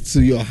friends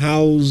to your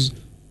house,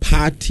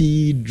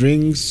 party,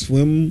 drink,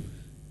 swim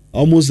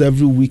almost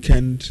every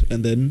weekend,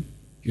 and then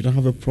you don't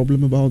have a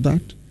problem about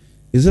that?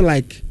 Is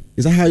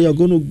that how you're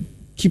going to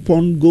keep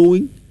on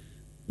going?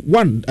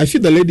 One, I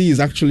feel the lady is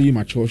actually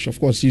mature. Of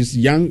course, she's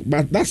young,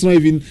 but that's not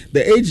even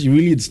the age.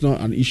 Really, it's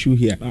not an issue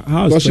here.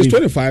 Because she's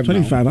 25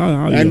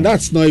 now, and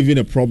that's not even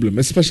a problem.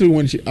 Especially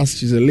when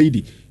she's a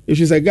lady. If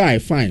she's a guy,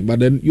 fine. But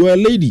then you're a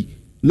lady.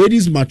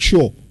 Ladies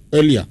mature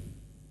earlier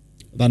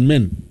than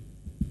men.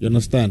 You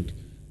understand?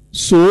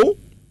 So,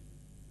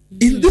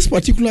 in this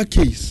particular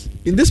case,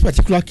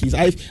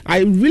 I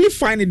really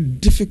find it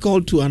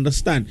difficult to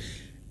understand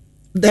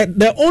that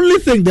the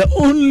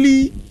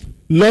only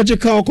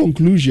logical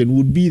conclusion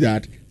would be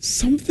that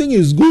something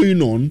is going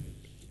on.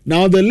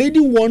 Now the lady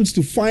wants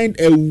to find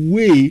a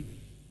way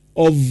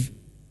of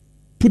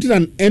putting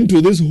an end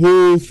to this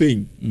whole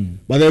thing,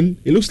 but then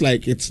it looks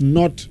like it's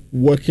not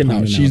working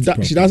out. She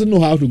doesn't know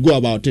how to go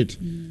about it,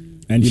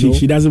 and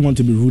she doesn't want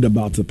to be rude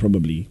about it.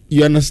 Probably,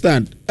 you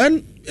understand,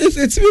 and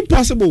it's even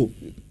possible.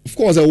 Of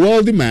course, a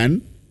wealthy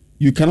man,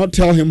 you cannot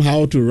tell him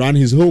how to run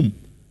his home.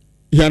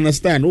 You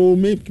understand? Oh,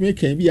 make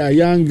him be a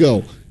young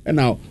girl, and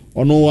now.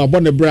 Or no,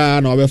 about the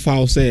brand or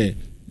foul say,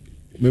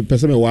 you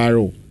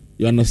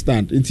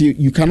understand?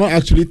 You cannot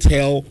actually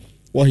tell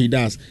what he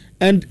does.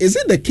 And is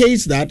it the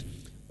case that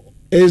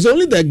it is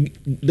only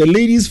the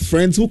lady's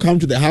friends who come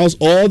to the house,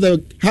 or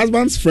the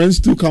husband's friends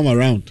too come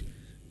around?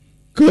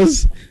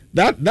 Because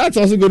that's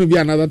also going to be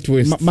another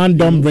twist. Man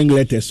don't bring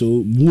letters,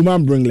 so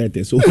woman bring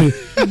letters. So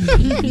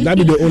that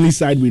be the only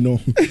side we know.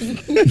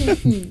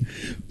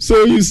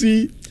 So you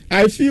see,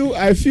 I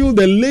feel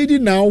the lady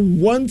now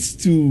wants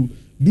to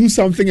do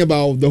something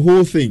about the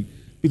whole thing,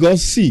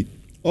 because see,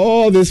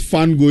 all this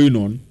fun going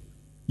on,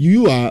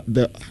 you are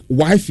the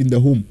wife in the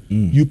home.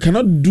 You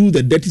cannot do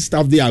the dirty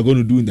stuff they are going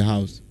to do in the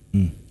house.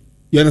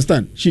 You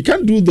understand? She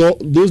can't do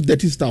those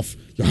dirty stuff.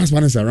 Your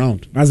husband is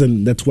around. As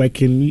in the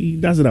twerking, he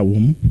does it at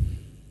home.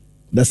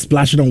 The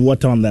splashing of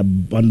water on the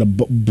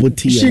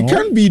booty. She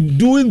can't be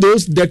doing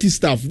those dirty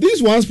stuff.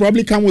 These ones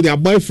probably come with their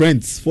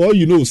boyfriends. For all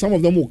you know, some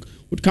of them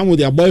would come with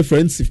their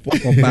boyfriends. If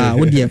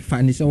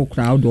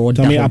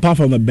Tell me, apart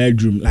from the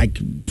bedroom, like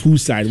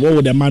poolside, what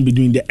would the man be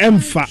doing? The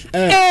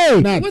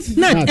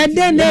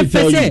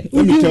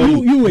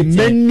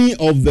many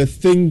of the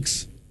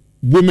things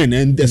women,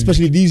 and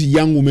especially these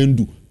young women,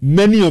 do.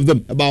 Many of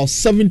them, about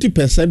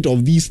 70%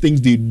 of these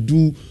things they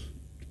do,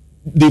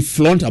 they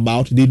flaunt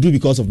about, they do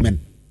because of men.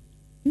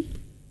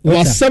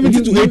 About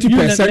 70 to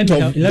 80%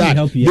 of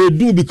that they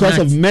do because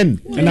of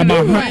men. And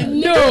about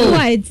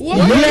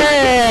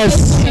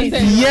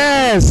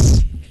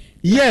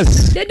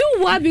Yes. They do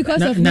what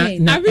because of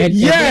men?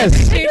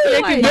 Yes. They do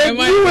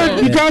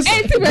it because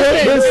they do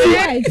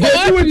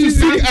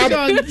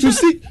it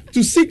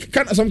to seek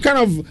some kind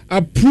of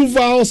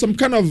approval, some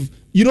kind of,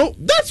 you know,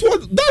 that's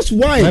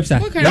why. That's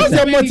their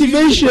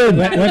motivation.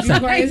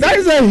 That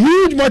is a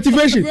huge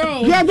motivation.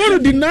 Bro. You are going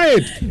to deny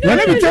it.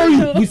 Let me tell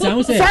you,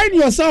 find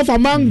yourself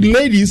among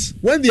ladies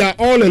when they are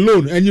all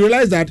alone and you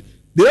realize that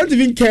they don't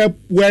even care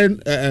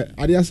wearing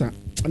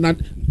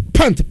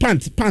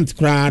pants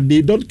crowd.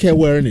 They don't care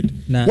wearing it.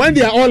 When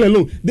they are all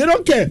alone, they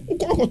don't care.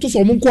 And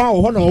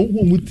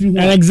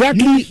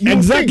exactly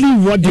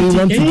what they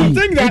want to do. You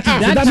think that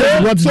is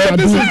what they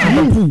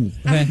do.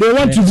 They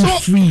want to be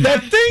free.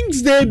 The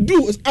things they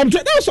do, I'm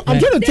trying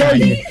to tell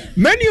you,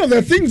 many of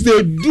the things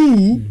they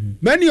do,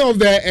 many of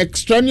the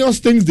extraneous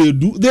things they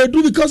do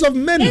because of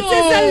men. It is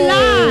a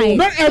lie.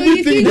 Not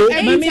everything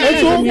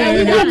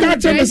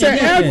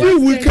every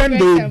weekend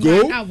they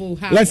go.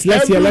 Let's hear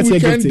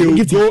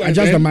Gift.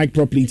 Adjust the mic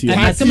properly to you.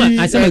 I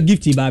said a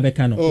gift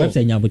Babekano.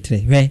 Website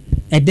Yabutre.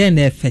 And then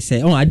there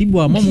fese. Oh,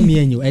 Adibo mamu mi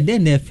enyo. And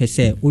then there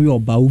fese. Oyo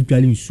ba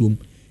udwali nsum.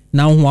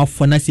 Now who have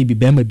fun as be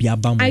bema be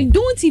abam. I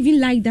don't even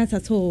like that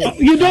at all.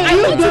 You don't. I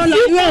don't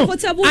feel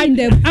comfortable in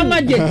the pool.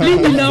 I'm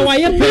just now. Why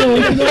you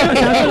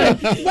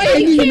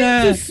came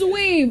to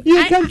swim?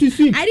 You came to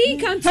swim. I didn't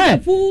come to the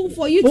pool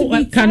for you to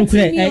be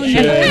touching me on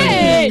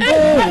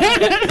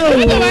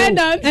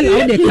and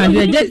all the can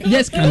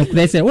just can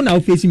press it. When I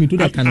facing me to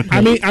the can. I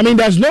mean,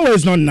 there's no way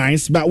it's not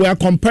nice, but we are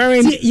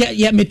comparing.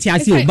 Yeah, me tell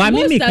you. But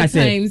most of the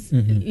times,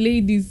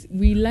 ladies,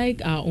 we like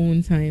our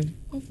own time.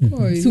 Of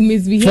course. To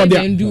misbehave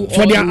and do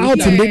for their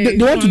outing, they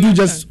want to do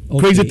just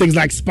crazy things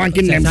like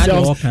spanking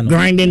themselves,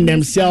 grinding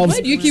themselves,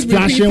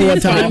 splashing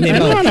water. And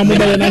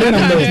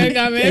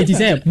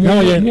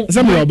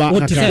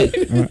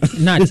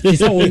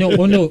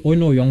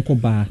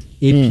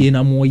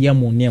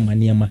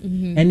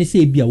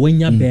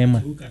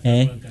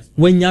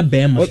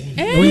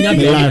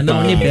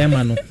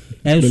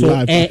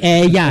so,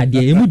 yeah,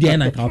 the will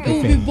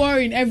be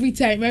boring every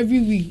time, every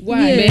week.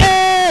 Why?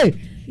 Yeah.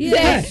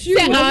 Yes,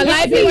 our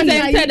life is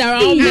centered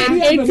around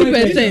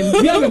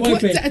 80%. You have a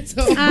boyfriend.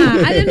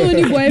 I don't know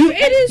any boyfriend.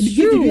 It is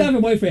true. You have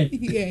a boyfriend.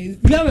 Yes.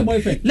 You have a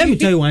boyfriend. Let me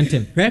tell you one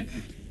thing, right?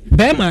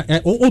 Bema,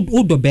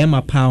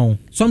 Bema pound.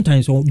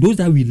 Sometimes those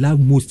that we love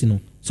most, you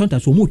know.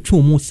 Sometimes we move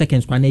 2 more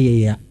seconds per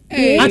year.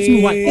 Ask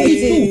me what.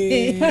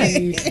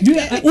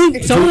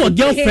 So who a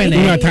girlfriend? You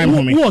have time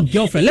for me. Who a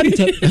girlfriend? Let me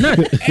tell you.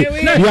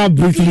 You have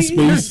breathing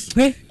space.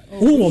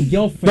 Who a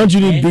girlfriend? Don't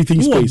you need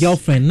breathing space? Who a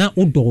girlfriend? Not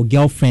who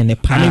girlfriend.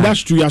 I mean, that's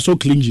true. You're so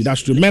clingy.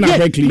 That's true. Men are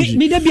very clingy.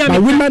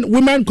 But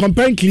women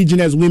comparing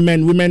clinginess.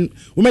 Women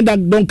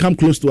that don't come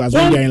close to us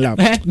when they're in love.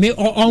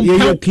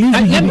 You're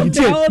clingy. Let me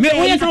tell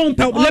Let's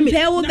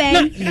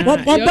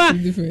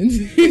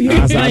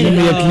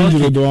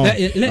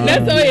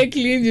all you're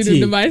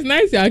clingy, but it's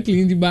nice you're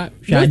clingy. But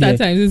most of the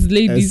times it's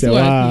ladies who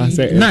are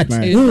not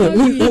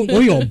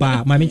who your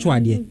bar. My mentor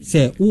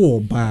say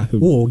who bar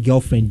who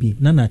girlfriend be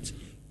not.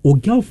 O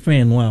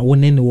girlfriend wa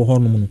won ne wo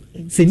hono no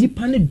se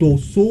nipa ne do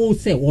so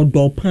se o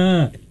do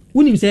pa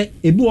wonim se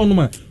ebi wono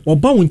ma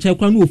oba won cha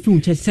kwa na ofi won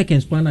cha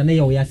seconds kwa na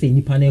ye o ya se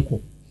nipa ne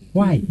ko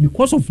why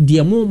because of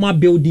the mo ma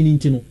building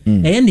into no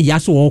e ne ya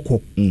so o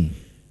ko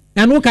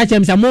and no catch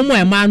them say mo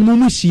e ma no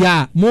mu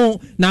hia mo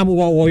na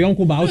wo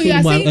yonko ba o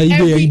so mo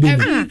every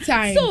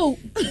time. So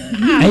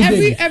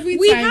every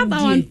we time have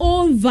our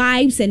own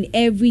vibes and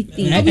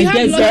everything. We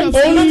have lots of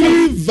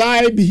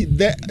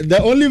the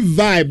only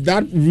vibe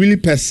that really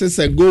persists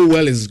and go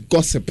well is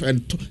gossip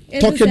and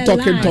talking.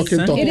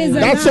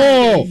 That's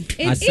all.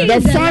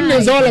 The fun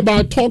is all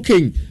about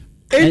talking.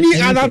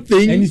 Any other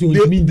thing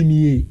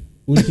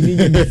Other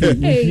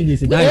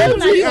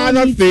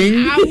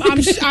thing.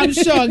 I'm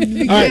shocked.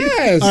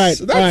 Yes,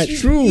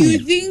 that's true. You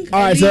think?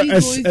 All right, so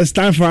it's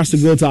time for us to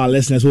go to our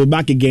listeners. We'll be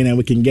back again and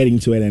we can get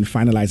into it and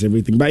finalize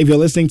everything. But if you're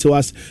listening to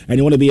us and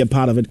you want to be a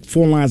part of it,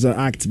 phone lines are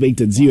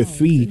activated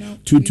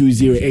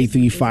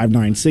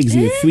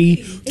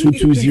 03-220-83596,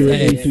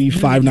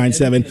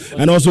 03-220-83597,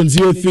 and also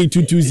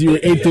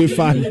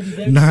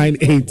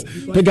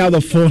 03-220-83598. Pick out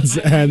the phones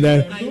and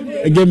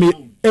give me.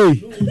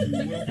 Hey.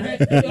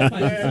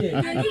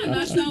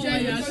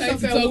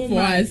 Talk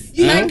for us.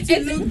 We don't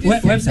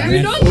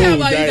care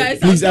about you guys.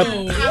 Please, it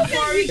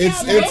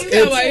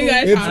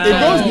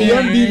goes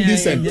beyond being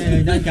decent.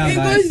 It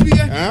goes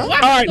beyond. All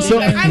right, so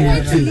I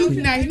want to look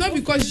nice, not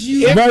because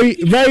you. a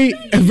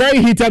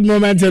very heated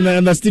moment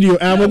in the studio,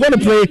 and we're going to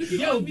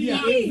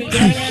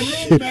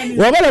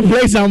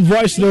play some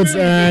voice notes,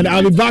 and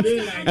I'll be back,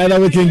 and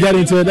then we can get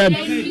into it. Then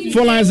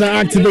phone lines are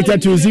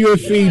activated to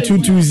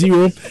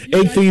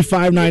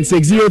 03-220-83596,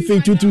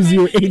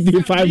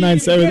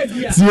 03-220-83597,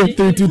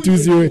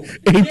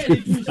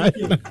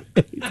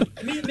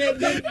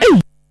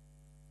 03-220-83598.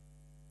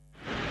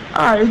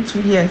 All right,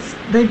 yes,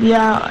 baby.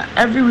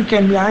 Every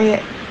weekend we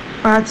are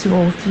party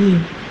of you.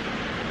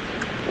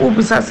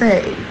 Because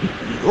say,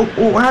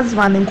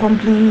 husband and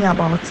complaining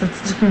about it.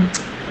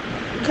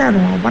 Can't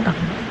know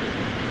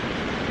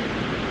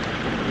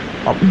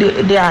what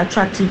they are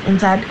attractive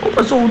inside.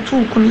 Also,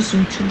 too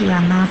connected to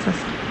their nurses.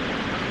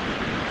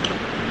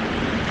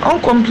 All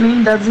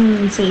complaining doesn't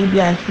mean say he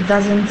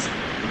doesn't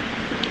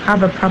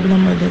have a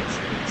problem with it.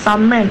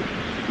 Some men,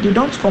 they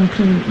don't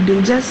complain.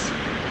 They just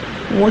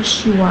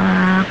watch you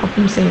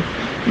say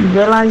you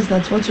realize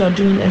that what you are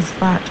doing is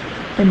bad,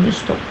 then you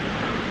stop.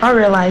 I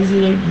realize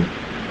it.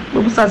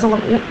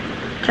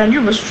 Can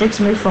you restrict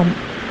me from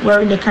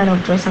wearing the kind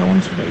of dress I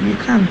want to wear? You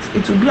can't.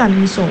 It will be an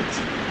insult.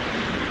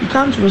 You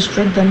can't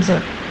restrict them. Say,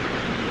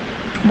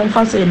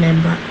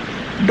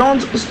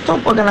 don't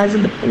stop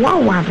organizing the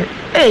wow have it.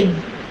 Hey.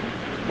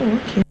 Oh,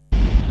 okay.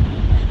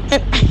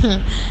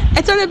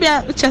 It's only be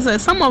just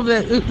some of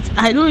the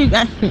I don't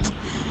even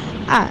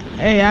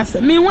yes,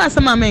 me want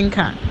some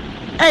America.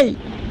 Hey,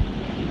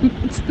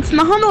 it's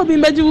not how be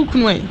beju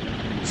kunwe.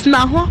 It's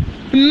not how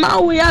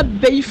now we are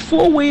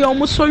before we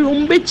almost so you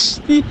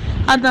bitch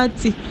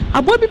adati.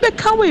 Abo bi be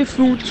ka we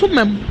fru to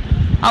mem.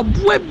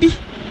 Abo bi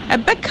e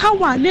be ka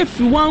wa na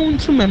fru wan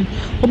to mem.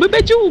 Obi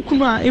beju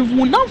kunwa if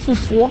we now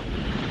fufuo.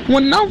 We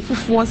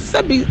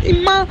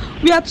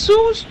are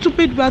too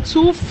stupid, we are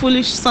too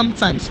foolish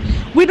sometimes.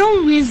 We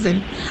don't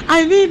reason.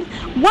 I mean,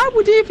 why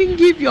would you even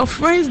give your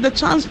friends the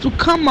chance to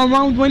come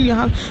around when you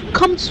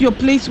come to your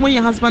place when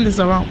your husband is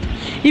around?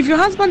 If your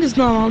husband is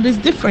not around, it's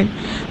different.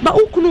 But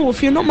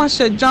if you're not much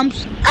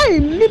jumps, hey,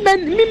 me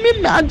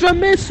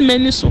address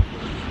me so.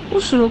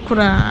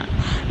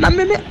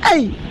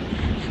 Hey.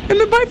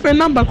 My boyfriend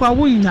number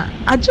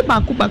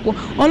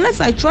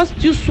unless I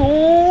trust you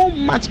so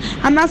much,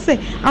 and I say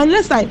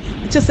unless I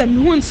just say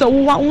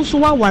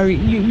worry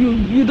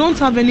you don't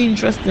have any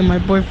interest in my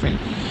boyfriend.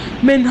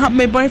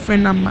 My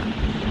boyfriend number.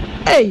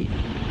 Hey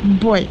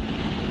boy,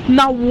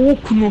 now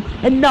walk no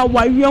and now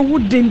why you who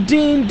din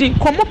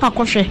come up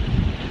akoshe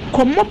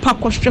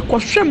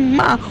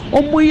ma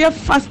omoye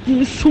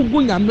fasting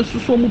sugu nyame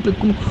so mu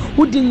pekunu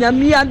who din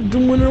nyame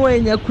adumu no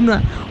enya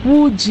kuna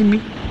wo jimi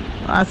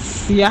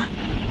asia.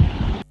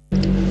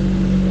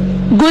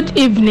 Good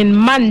evening,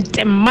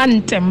 Mantem.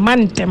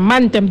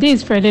 This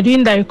is Fred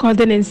doing the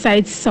recording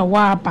inside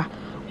Sawaba.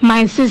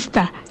 My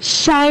sister,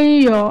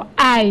 shine your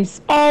eyes.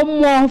 Oh,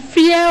 more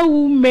fear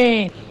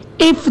women.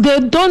 If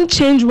they don't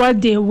change what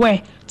they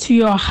wear to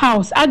your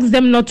house, ask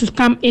them not to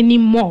come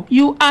anymore.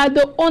 You are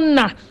the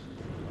owner.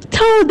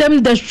 Tell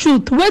them the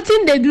truth.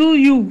 Waiting they do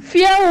you.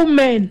 Fear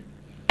women.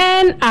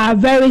 Men are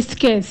very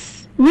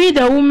scarce. We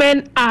the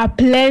women are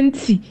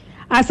plenty.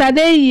 As a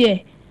day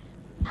here,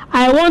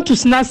 I want to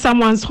snatch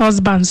someone's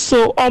husband,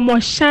 so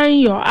almost shine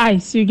your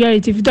eyes. You get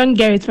it. If you don't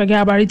get it,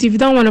 forget about it. If you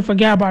don't want to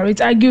forget about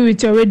it, argue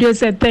with your radio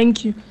set.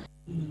 Thank you.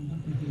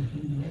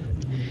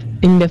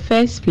 In the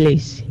first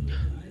place,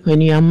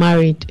 when you are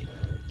married,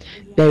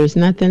 there is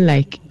nothing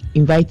like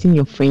inviting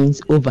your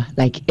friends over,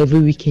 like every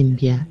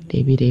weekend. Yeah,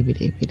 David.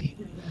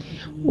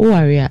 Oh,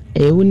 area,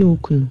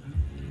 your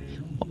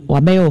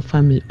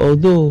family,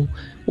 although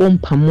one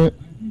pamo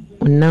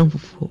on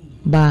namful.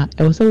 But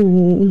I was so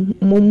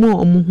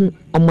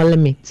more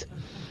limit.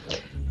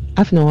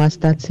 After I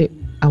started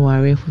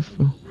our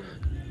refuge.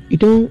 You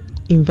don't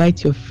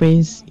invite your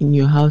friends in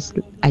your house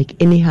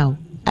like anyhow.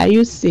 Are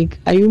you sick?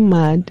 Are you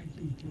mad?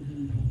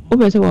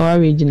 Original.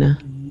 Original.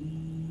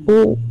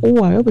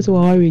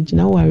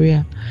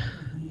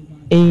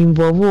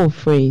 Involve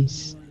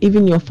friends.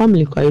 Even your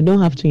family, you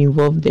don't have to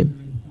involve them.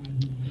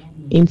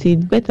 It's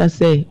better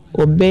say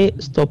obey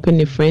stopping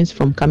the friends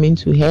from coming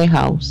to her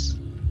house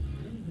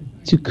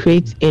to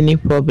create any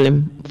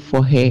problem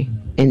for her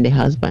and the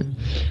husband.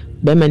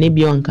 But many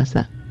be on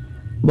kasa,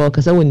 but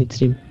kasa when it's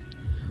him.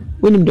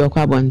 When him do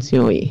a once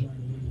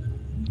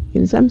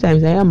and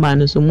sometimes I am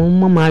man so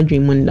mama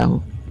dream on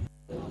down.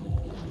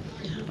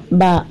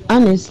 But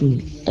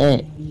honestly,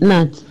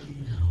 not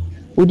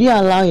would you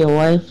allow your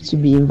wife to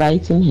be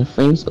inviting her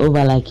friends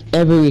over like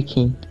every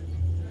weekend?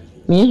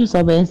 Me and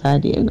so be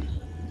sad Diego.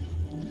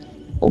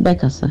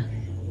 Obekasa.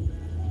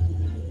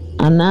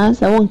 And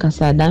as I want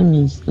kasa, that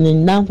means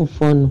in down for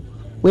fun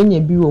when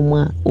you be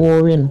woman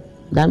or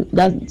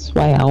that's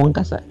why I want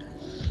kasa.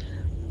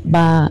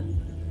 But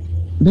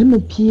when me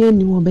pie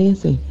ni wo be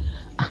say,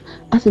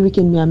 as a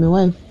weekend me and my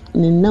wife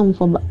in down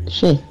for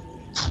share.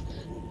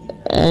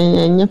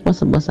 And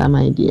possible some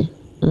idea.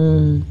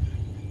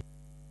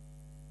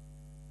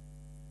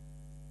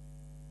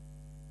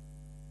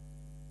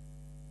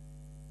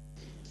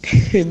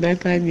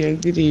 Nathaniel,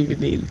 good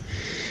evening.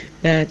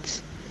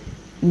 That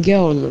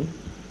girl,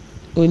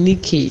 only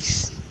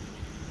case.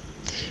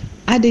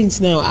 I didn't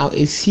know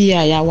if you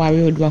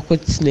worry about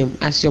what's name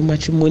as your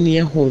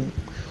matrimonial home.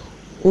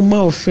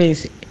 Uma of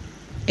friends,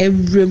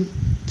 every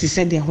to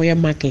send the Hoya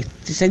market,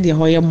 to send the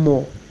Hoya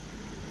mall.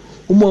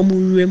 Uma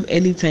room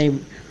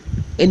anytime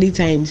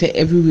say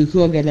every week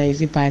we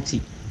organize a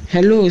party.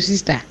 Hello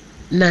sister.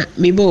 Na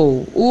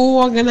mebo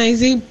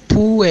organizing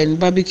pool and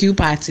barbecue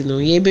party no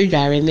ye be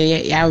dware na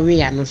ya we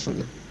ya no so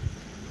no.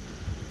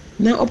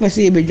 Na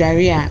opese ye be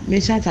dware a me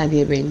shata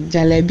de ben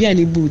jalebi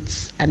and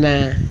boots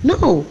ana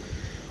no.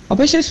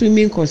 Opese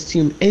swimming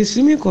costume and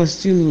swimming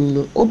costume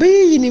no.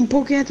 Obey in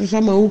pocket to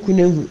sama uku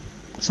na hu.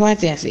 So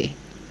what I say.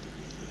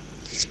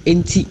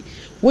 Enti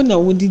when na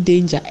wodi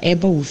danger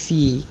eba wo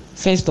fie.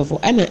 First of all,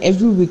 and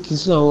every week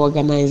is now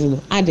organizing.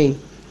 Adding,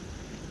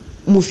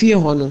 Mufia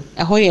Hono,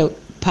 a hoya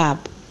pub.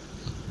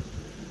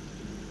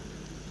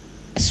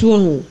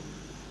 So,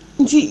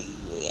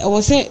 I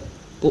was say,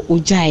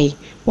 Ojai,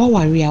 what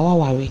worry,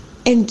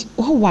 and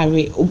what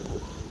worry.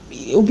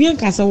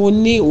 Obiankasa won't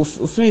know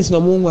friends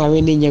no more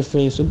worrying in your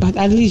friends, but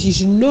at least you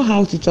should know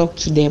how to talk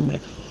to them.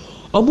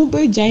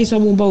 Omobo Jai,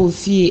 some mobile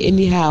fear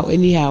anyhow,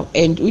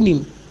 and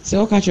unim.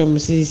 So, catch your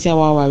message,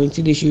 worry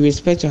until they should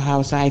respect your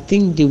house. I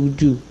think they will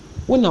do.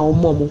 When our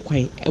mom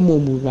quite a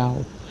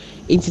mom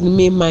into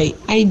my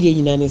idea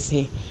in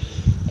say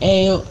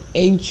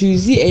and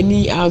choose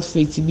any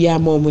outfit to be a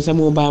mom with some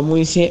mobile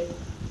moisture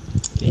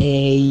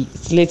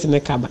slate in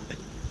the cabin.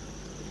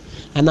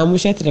 And I'm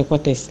to the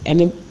quarters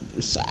and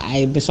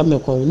I be some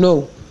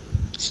no.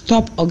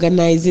 Stop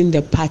organizing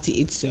the party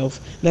itself.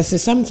 Now say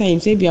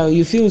sometimes maybe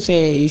you feel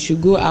say you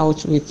should go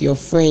out with your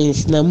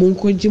friends na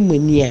munko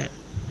jimonia.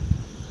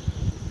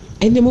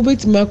 And the mobile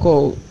to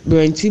Marco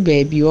Brenti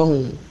baby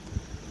on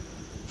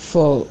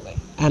for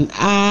an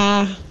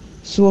hour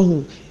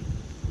so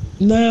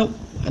now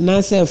and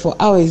I say for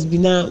hours be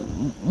now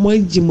more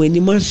jimmy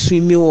much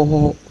swimming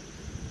or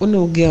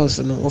no girls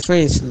or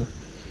friends no.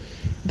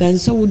 Then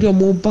so would your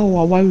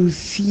mobile while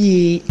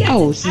fear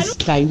oh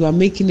sister you are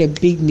making a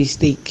big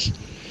mistake.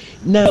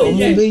 Now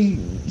maybe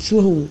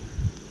so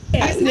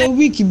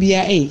week be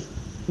a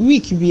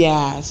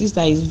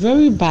sister is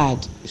very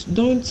bad.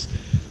 Don't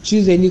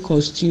choose any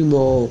costume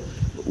or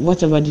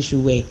whatever they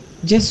should wear.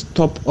 Just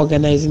stop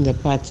organizing the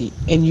party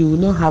and you will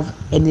not have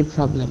any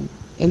problem.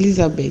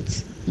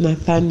 Elizabeth,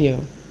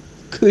 Nathaniel,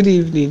 good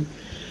evening.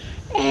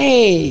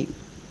 Hey,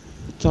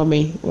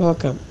 Tommy,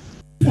 welcome.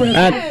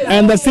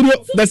 And the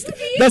studio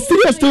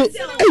still.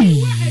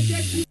 Hey.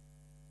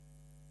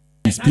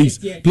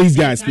 Please,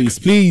 guys, please.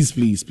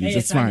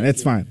 It's fine.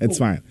 Tommy, it's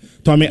fine.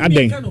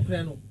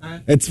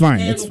 It's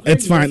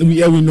fine.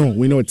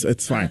 We know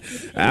it's fine.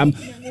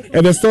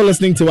 If you're still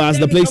listening to us,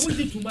 the place.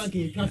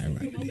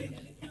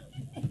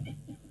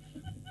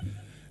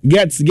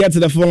 Get to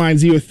the phone line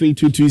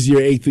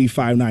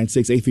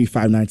 0322083596,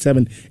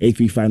 83597,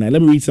 83599.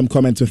 Let me read some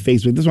comments on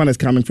Facebook. This one is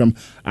coming from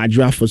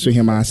Adrafo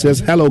Suhima.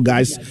 Says, hello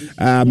guys,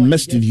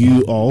 missed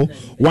you all.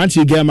 Once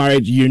you get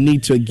married, you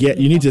need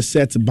to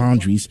set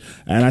boundaries,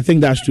 and I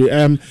think that's true.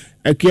 Adrafo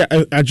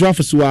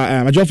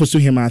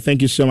Suhima,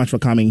 thank you so much for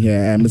coming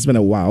here. It's been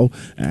a while,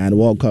 and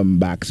welcome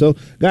back. So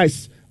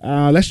guys,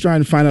 let's try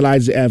and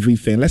finalize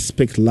everything. Let's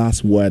pick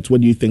last words.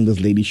 What do you think this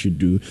lady should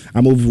do?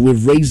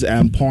 We've raised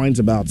points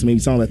about maybe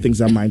some of the things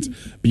that might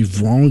be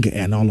wrong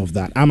and all of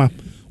that. Amma,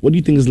 what do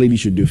you think this lady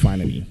should do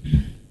finally?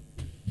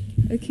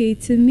 Okay,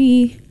 to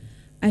me,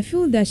 I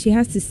feel that she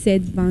has to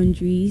set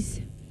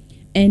boundaries.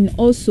 And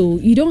also,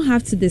 you don't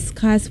have to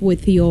discuss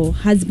with your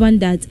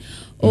husband that,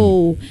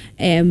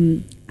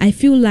 I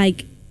feel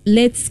like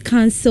let's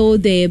cancel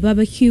the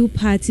barbecue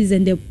parties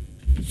and the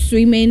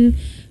swimming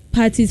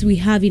parties we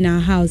have in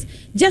our house.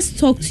 Just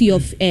talk to your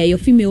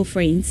female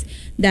friends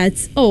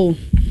that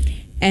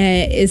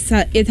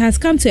it has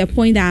come to a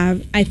point that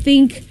I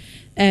think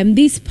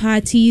these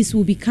parties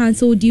will be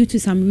cancelled due to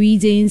some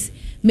reasons.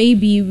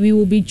 Maybe we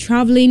will be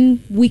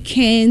traveling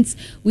weekends.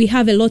 We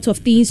have a lot of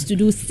things to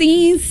do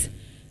since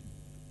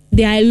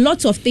there are a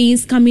lot of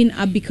things coming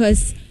up,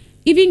 because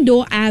even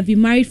though I have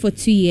been married for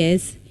 2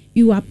 years,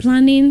 you are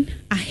planning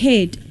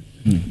ahead,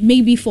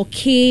 maybe for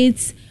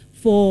kids,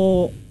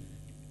 for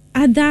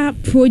other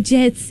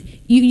projects.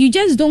 You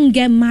just don't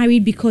get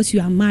married because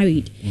you are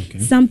married. Okay.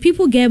 Some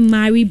people get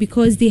married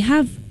because they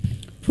have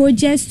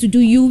projects to do.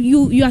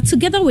 You are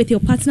together with your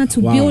partner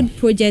to build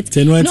projects.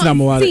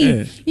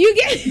 You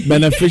get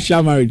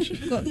beneficial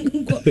marriage.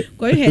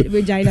 Go ahead,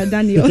 Regina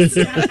Daniels.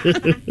 So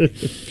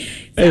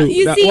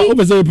you see, you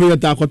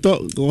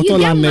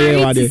get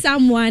married to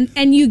someone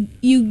and you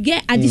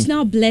get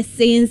additional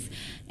blessings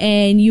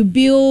and you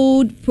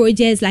build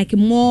projects like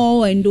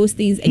mall and those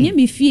things, and you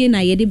be feeling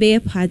like you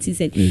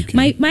parties. And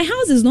my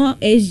house is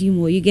not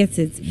SG, you get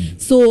it.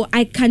 So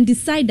I can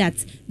decide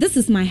that this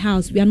is my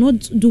house. We are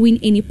not doing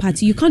any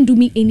party. You can't do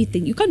me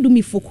anything. You can't do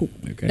me foco.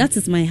 That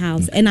is my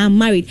house, and I'm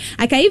married.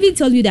 I can even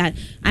tell you that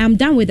I am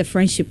done with the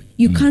friendship.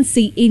 You can't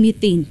say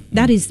anything.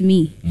 That is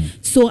me.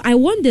 So I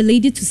want the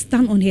lady to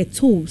stand on her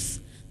toes.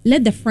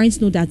 Let the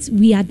friends know that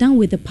we are done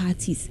with the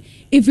parties.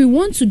 If we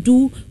want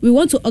to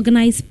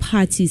organize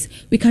parties,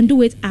 we can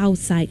do it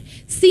outside.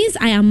 Since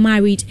I am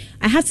married,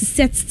 I have to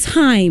set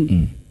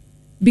time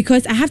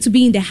because I have to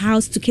be in the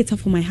house to cater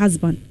for my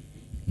husband.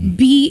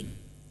 Be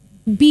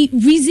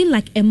reason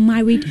like a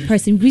married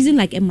person, reason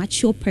like a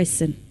mature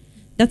person.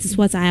 That is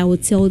what I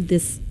would tell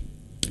this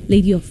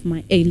lady of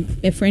my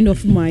a friend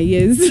of mine.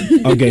 Yes.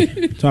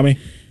 Okay, Tommy.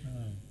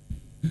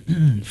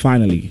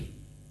 Finally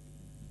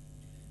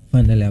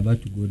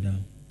about to go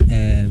down.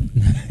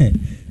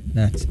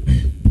 That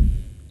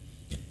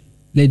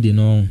lady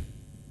no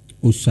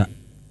usa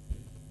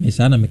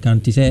mesana me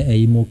kan ti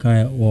say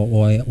moka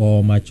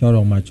or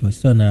mature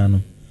so na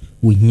no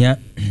we hia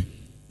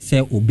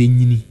say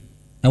obenyini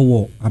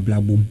ewo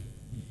ablabom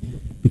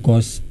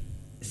because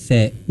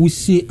say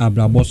usi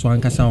ablabo so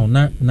ankasa on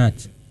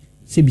nat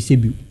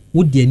sebi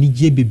wo de ani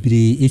je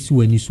bebre esi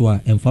wani so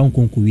a emfa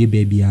nkonko wie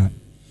ba bia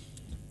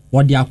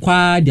wo de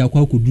akwa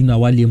kodu na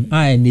walem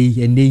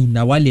ene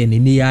na wale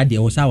ene ya de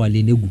wo sa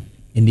wale negu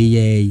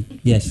ene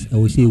yes I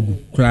will say egu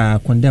kra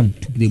condemn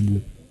to the bu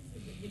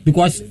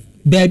because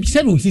baby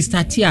said we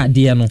start here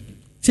there no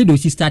said we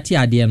start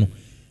here there no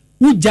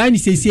wo jani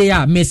say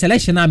ya me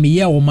selection na me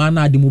ye o man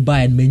na de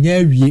mobile me nya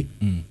awie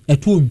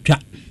eto ntwa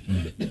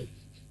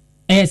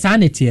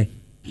sanete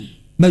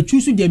ma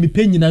chusu de me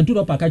panyina nto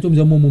do paka chom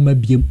ze mo ma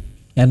biem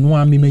eno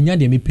a me manya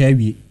de me pa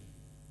awie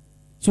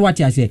so what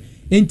I say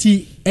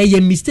enti eye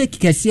mistake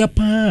kese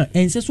pa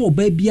ense so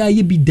oba bia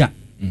ye bi da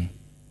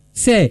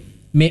say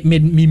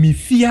me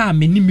fear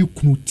me ni me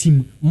kunu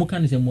tim mo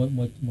kan say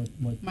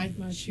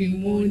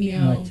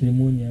matrimonial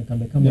kan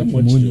be kan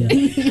matrimonial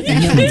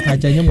ka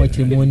janye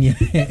matrimonial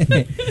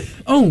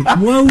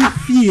mo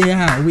fear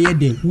ha we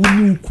de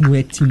wonu kunu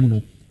etim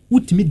no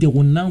wutimi de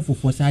wonan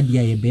fofo sa de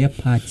ye be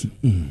party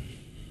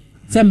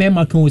say me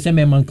man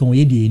kan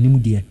ye de enim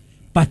de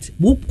but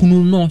wo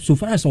kunu no so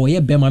far as o ye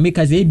be ma make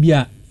say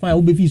bia fine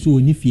wo be fi so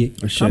oni fie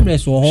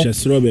cameras ho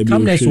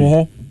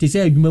te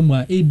say adwuma mu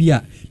a e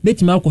bia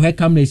betima akọ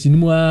cameras ni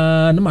mu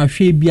a na ma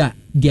hwe bia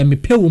de me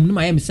pewum na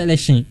ma ye me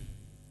selection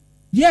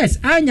yes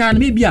anya na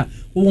me bia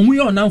wo hu ye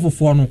onan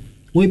fofo no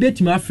we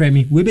betima afre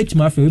me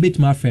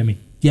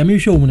de me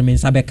hwe wo no me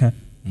nsa beka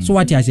so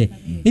what I say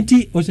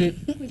enti o say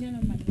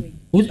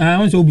I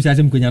want to obisa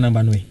sem konya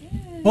number no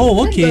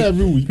oh okay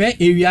where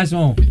area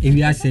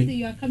say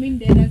you are coming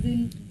there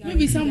doesn't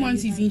maybe someone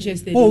is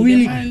interested. Oh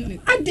really?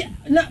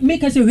 Na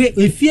make us say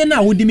e fie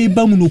na wo de me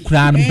ba mu no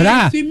kura no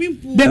bra be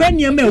hwe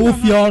ne me wo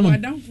fie ono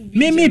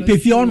me pe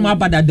fie ono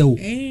abada da o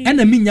e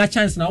na me nya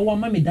chance na wo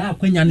ma me da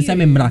akwanya ne se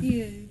me mra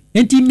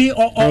enti me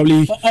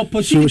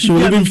opportunity so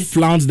even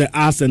flounce the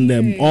ass and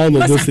them all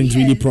of those things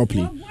really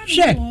properly.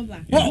 Sure.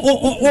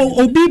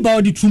 Obi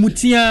ba the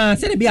trumutia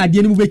say be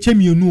ade no be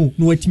chemienu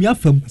no watimi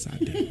afam.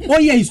 Oh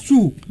yeah, it's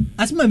true.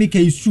 As ma make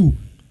is true.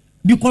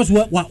 Because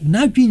what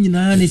now being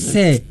in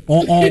say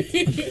or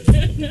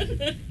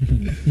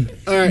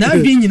now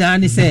being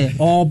in say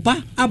or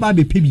ba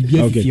be pay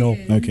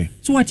okay.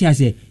 So what I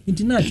say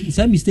internet is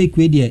a mistake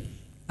we there.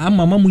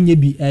 Mama munye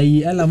bi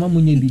ela mama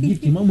munye bi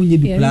gift mama munye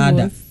bi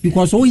plada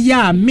because oh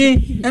yeah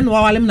me and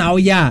wawalem na oh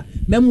yeah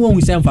mem won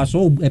we say mfa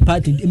so a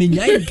party me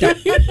nyai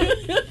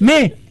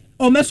me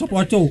oh me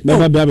support oh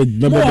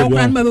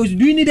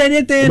do you need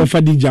anything ma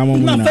fadi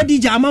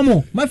jama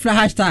mo my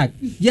hashtag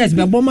yes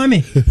be bomb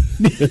me.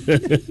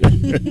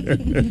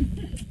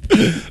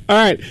 All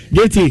right,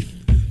 JT,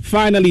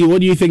 finally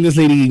what do you think this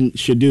lady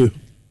should do?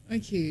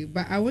 Okay,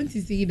 but I want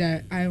to say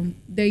that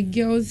the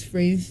girls'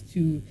 friends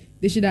too,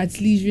 they should at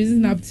least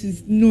reason up to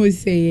know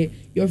say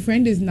your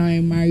friend is now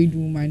a married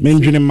woman.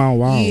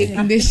 Wow. Yeah,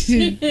 and they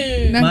should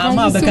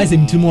Mama because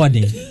him too more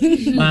than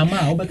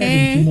Mama because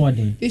him too more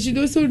than. They should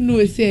also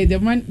know say the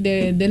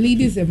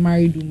lady is a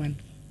married woman.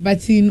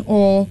 But in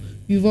all,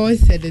 we've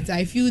always said that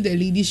I feel the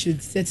lady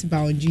should set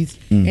boundaries.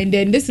 And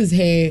then this is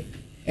her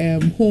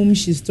home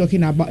she's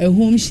talking about, a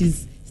home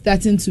she's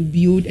starting to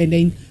build, and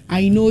then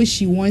I know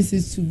she wants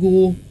it to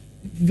go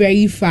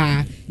very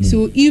far.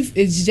 So if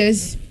it's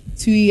just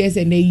 2 years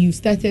and then you've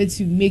started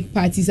to make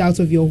parties out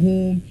of your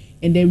home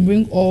and then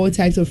bring all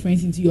types of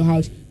friends into your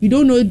house, you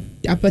don't know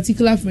a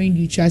particular friend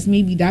you trust.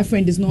 Maybe that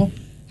friend is not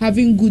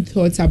having good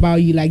thoughts about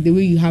you like the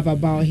way you have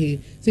about her.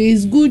 So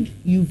it's good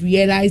you've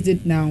realized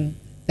it now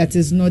that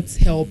is not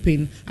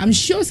helping. I'm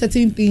sure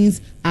certain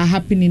things are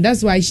happening.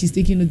 That's why she's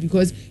taking it,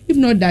 because if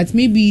not that,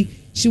 maybe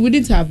she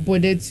wouldn't have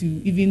bothered to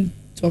even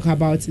talk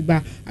about it.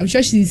 But I'm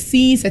sure she's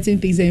seeing certain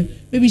things, and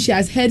maybe she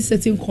has heard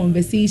certain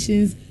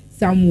conversations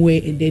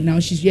somewhere, and then now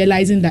she's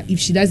realizing that if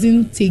she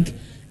doesn't take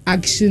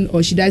action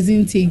or she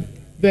doesn't take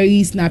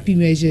very snappy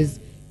measures,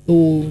 it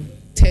will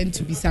tend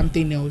to be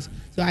something else.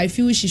 So I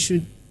feel she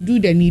should do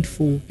the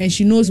needful, and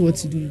she knows what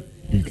to do.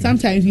 Okay.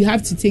 Sometimes we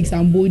have to take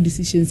some bold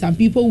decisions. Some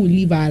people will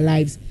live our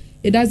lives.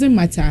 It doesn't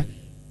matter.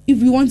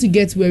 If we want to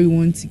get where we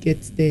want to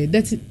get there,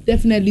 that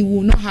definitely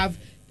will not have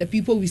the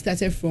people we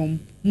started from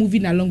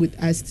moving along with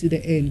us to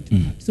the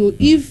end. So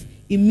if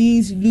it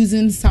means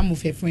losing some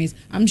of her friends,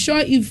 I'm sure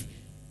if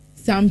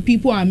some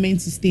people are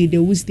meant to stay, they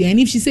will stay. And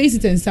if she says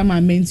it and some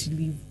are meant to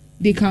leave,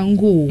 they can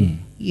go.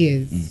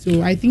 Yes.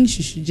 So I think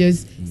she should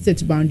just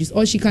set boundaries,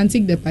 or she can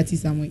take the party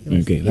somewhere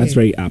else. Okay, that's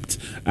very apt.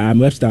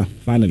 Webster,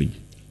 finally.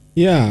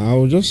 Yeah, I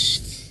will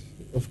just,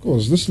 of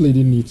course, this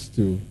lady needs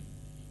to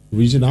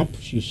reason up.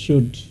 She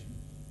should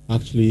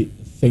actually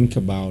think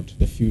about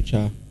the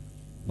future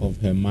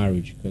of her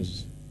marriage,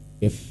 because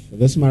if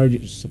this marriage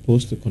is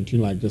supposed to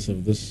continue like this,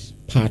 if this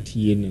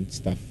partying and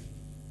stuff,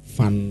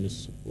 fun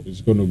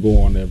is going to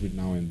go on every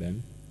now and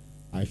then,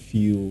 I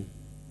feel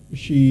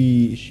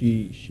she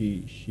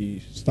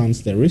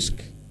stands the risk,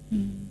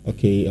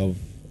 okay, of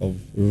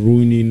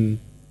ruining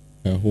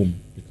her home,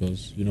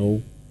 because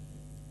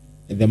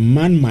the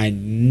man might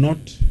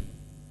not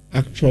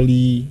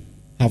actually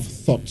have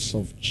thoughts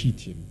of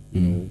cheating,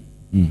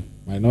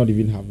 might not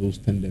even have those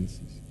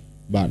tendencies,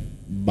 but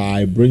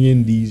by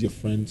bringing these your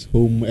friends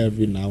home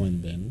every now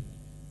and then,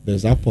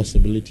 there's that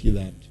possibility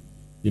that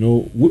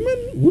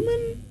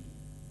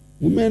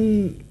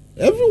women,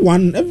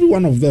 every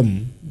one of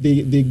them,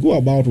 they go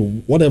about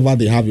whatever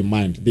they have in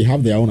mind. They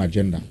have their own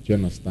agenda. Do you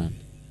understand?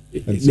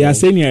 And they are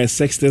saying you're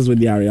sexters with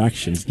their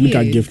reactions. Look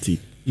at Gifty.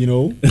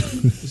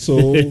 So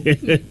let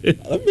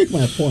me make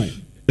my point.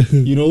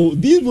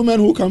 These women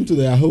who come to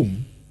their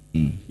home,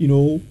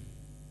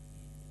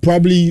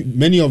 probably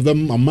many of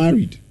them are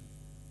married.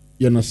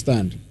 You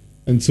understand?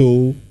 And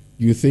so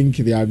you think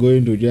they are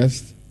going to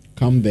just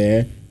come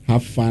there,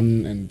 have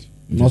fun, and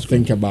not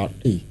think about,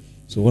 hey,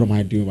 so what am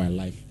I doing with my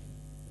life?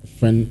 A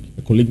friend,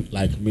 a colleague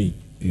like me.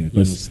 You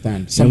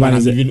understand? Someone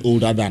is even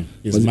older than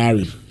is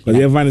married. Because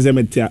everyone is a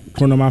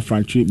chronoma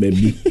franchise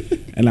baby.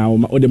 And I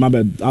will the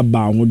mother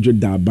about what you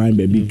da buying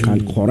baby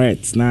can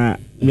correct. Now,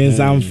 means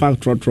I'm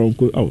fact you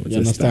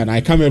understand?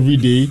 I come every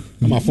day.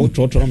 I'm a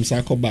fact I'm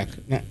cycle back.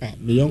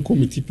 The young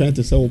committee parent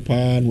to say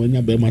open when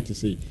you're better to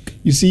say.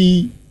 You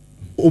see,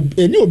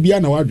 any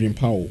obiana wa dream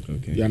power.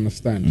 You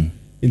understand?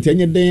 In 10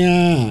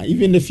 years,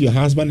 even if your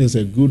husband is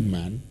a good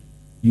man,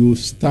 you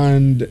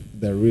stand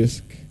the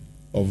risk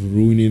of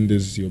ruining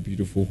this your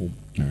beautiful home.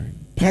 All right.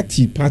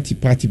 Party,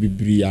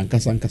 bibri and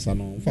kasa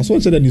no. For so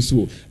said any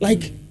so.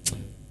 Like,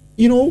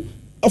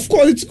 of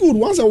course it's good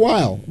once a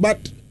while,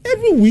 but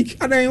every week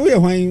and then we're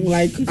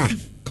like,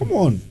 come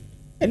on.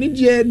 Any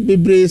jet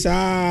bibri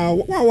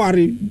what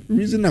worry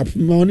reason up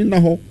money na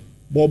ho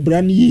but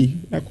brand ye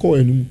na call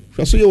him.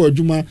 So you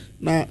juma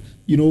na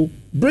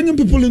bringing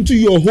people into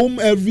your home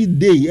every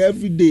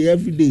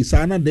day.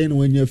 Sana then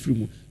when you're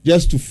free,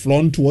 just to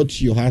flaunt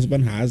what your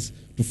husband has,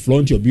 to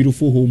flaunt your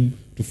beautiful home,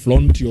 to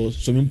flaunt your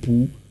swimming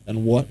pool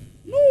and what?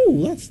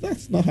 No,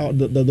 that's not how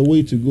the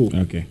way to go.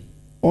 Okay.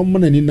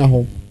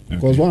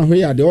 Because one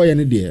way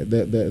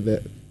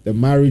the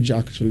marriage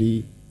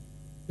actually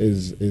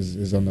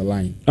is on the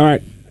line. All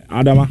right,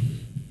 Adama.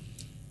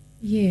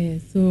 Yeah,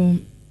 so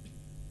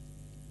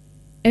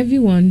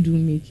everyone do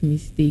make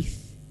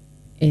mistakes,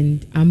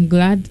 and I'm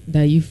glad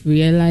that you've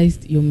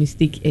realized your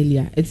mistake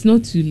earlier. It's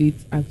not too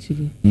late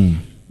actually.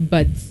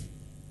 But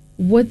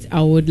what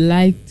I would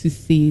like to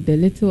say, the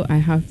little I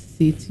have to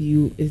say to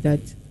you is that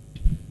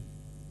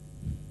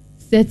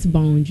set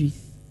boundaries.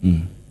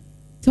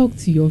 Talk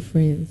to your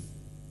friends.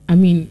 I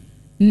mean,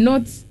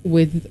 not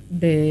with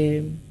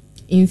the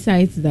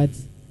insights that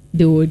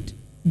they would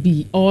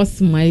be all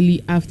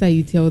smiley after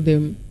you tell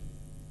them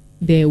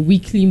their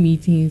weekly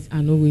meetings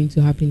are not going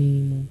to happen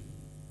anymore.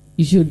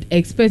 You should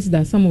expect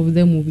that some of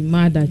them will be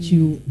mad at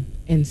you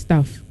and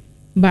stuff.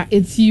 But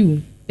it's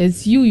you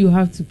you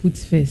have to put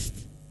first.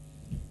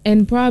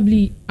 And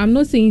probably, I'm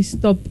not saying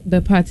stop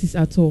the parties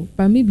at all,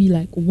 but maybe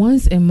like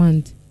once a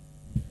month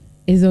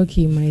is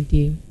okay, my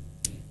dear.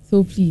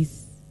 So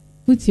please,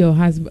 put your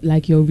husband,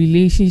 like your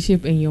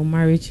relationship and your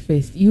marriage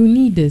first. You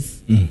need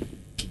this.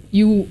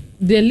 The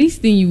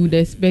least thing you would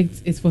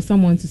expect is for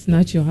someone to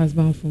snatch your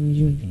husband from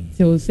you.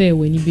 So say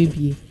when you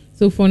baby.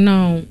 So for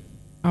now,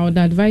 I would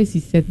advise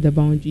you set the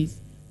boundaries.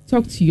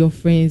 Talk to your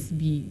friends,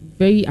 be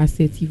very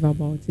assertive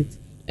about it,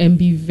 and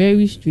be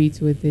very straight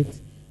with it,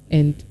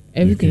 and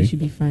everything should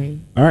be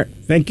fine. All right.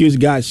 Thank you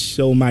guys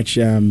so much.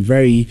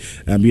 Very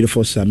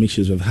beautiful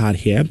submissions we've had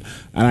here.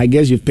 And I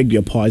guess you've picked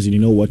your poison. You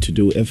know what to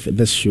do if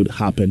this should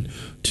happen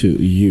to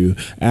you.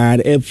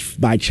 And if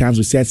by chance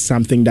we said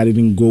something that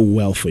didn't go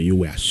well for you,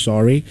 we are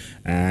sorry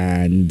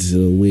and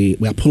we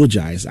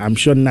apologize. I'm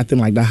sure nothing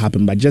like that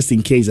happened, but just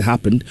in case it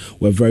happened,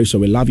 we're very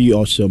sorry. We love you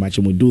all so much,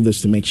 and we do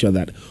this to make sure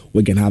that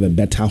we can have a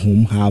better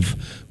home, have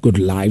good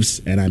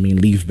lives, and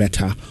live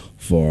better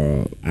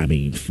for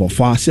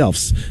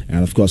ourselves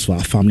and of course for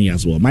our family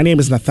as well. My name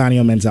is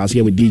Nathaniel Menz. I was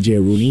here with DJ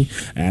Rooney,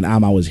 and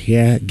Amma was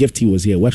here, Gifty was here.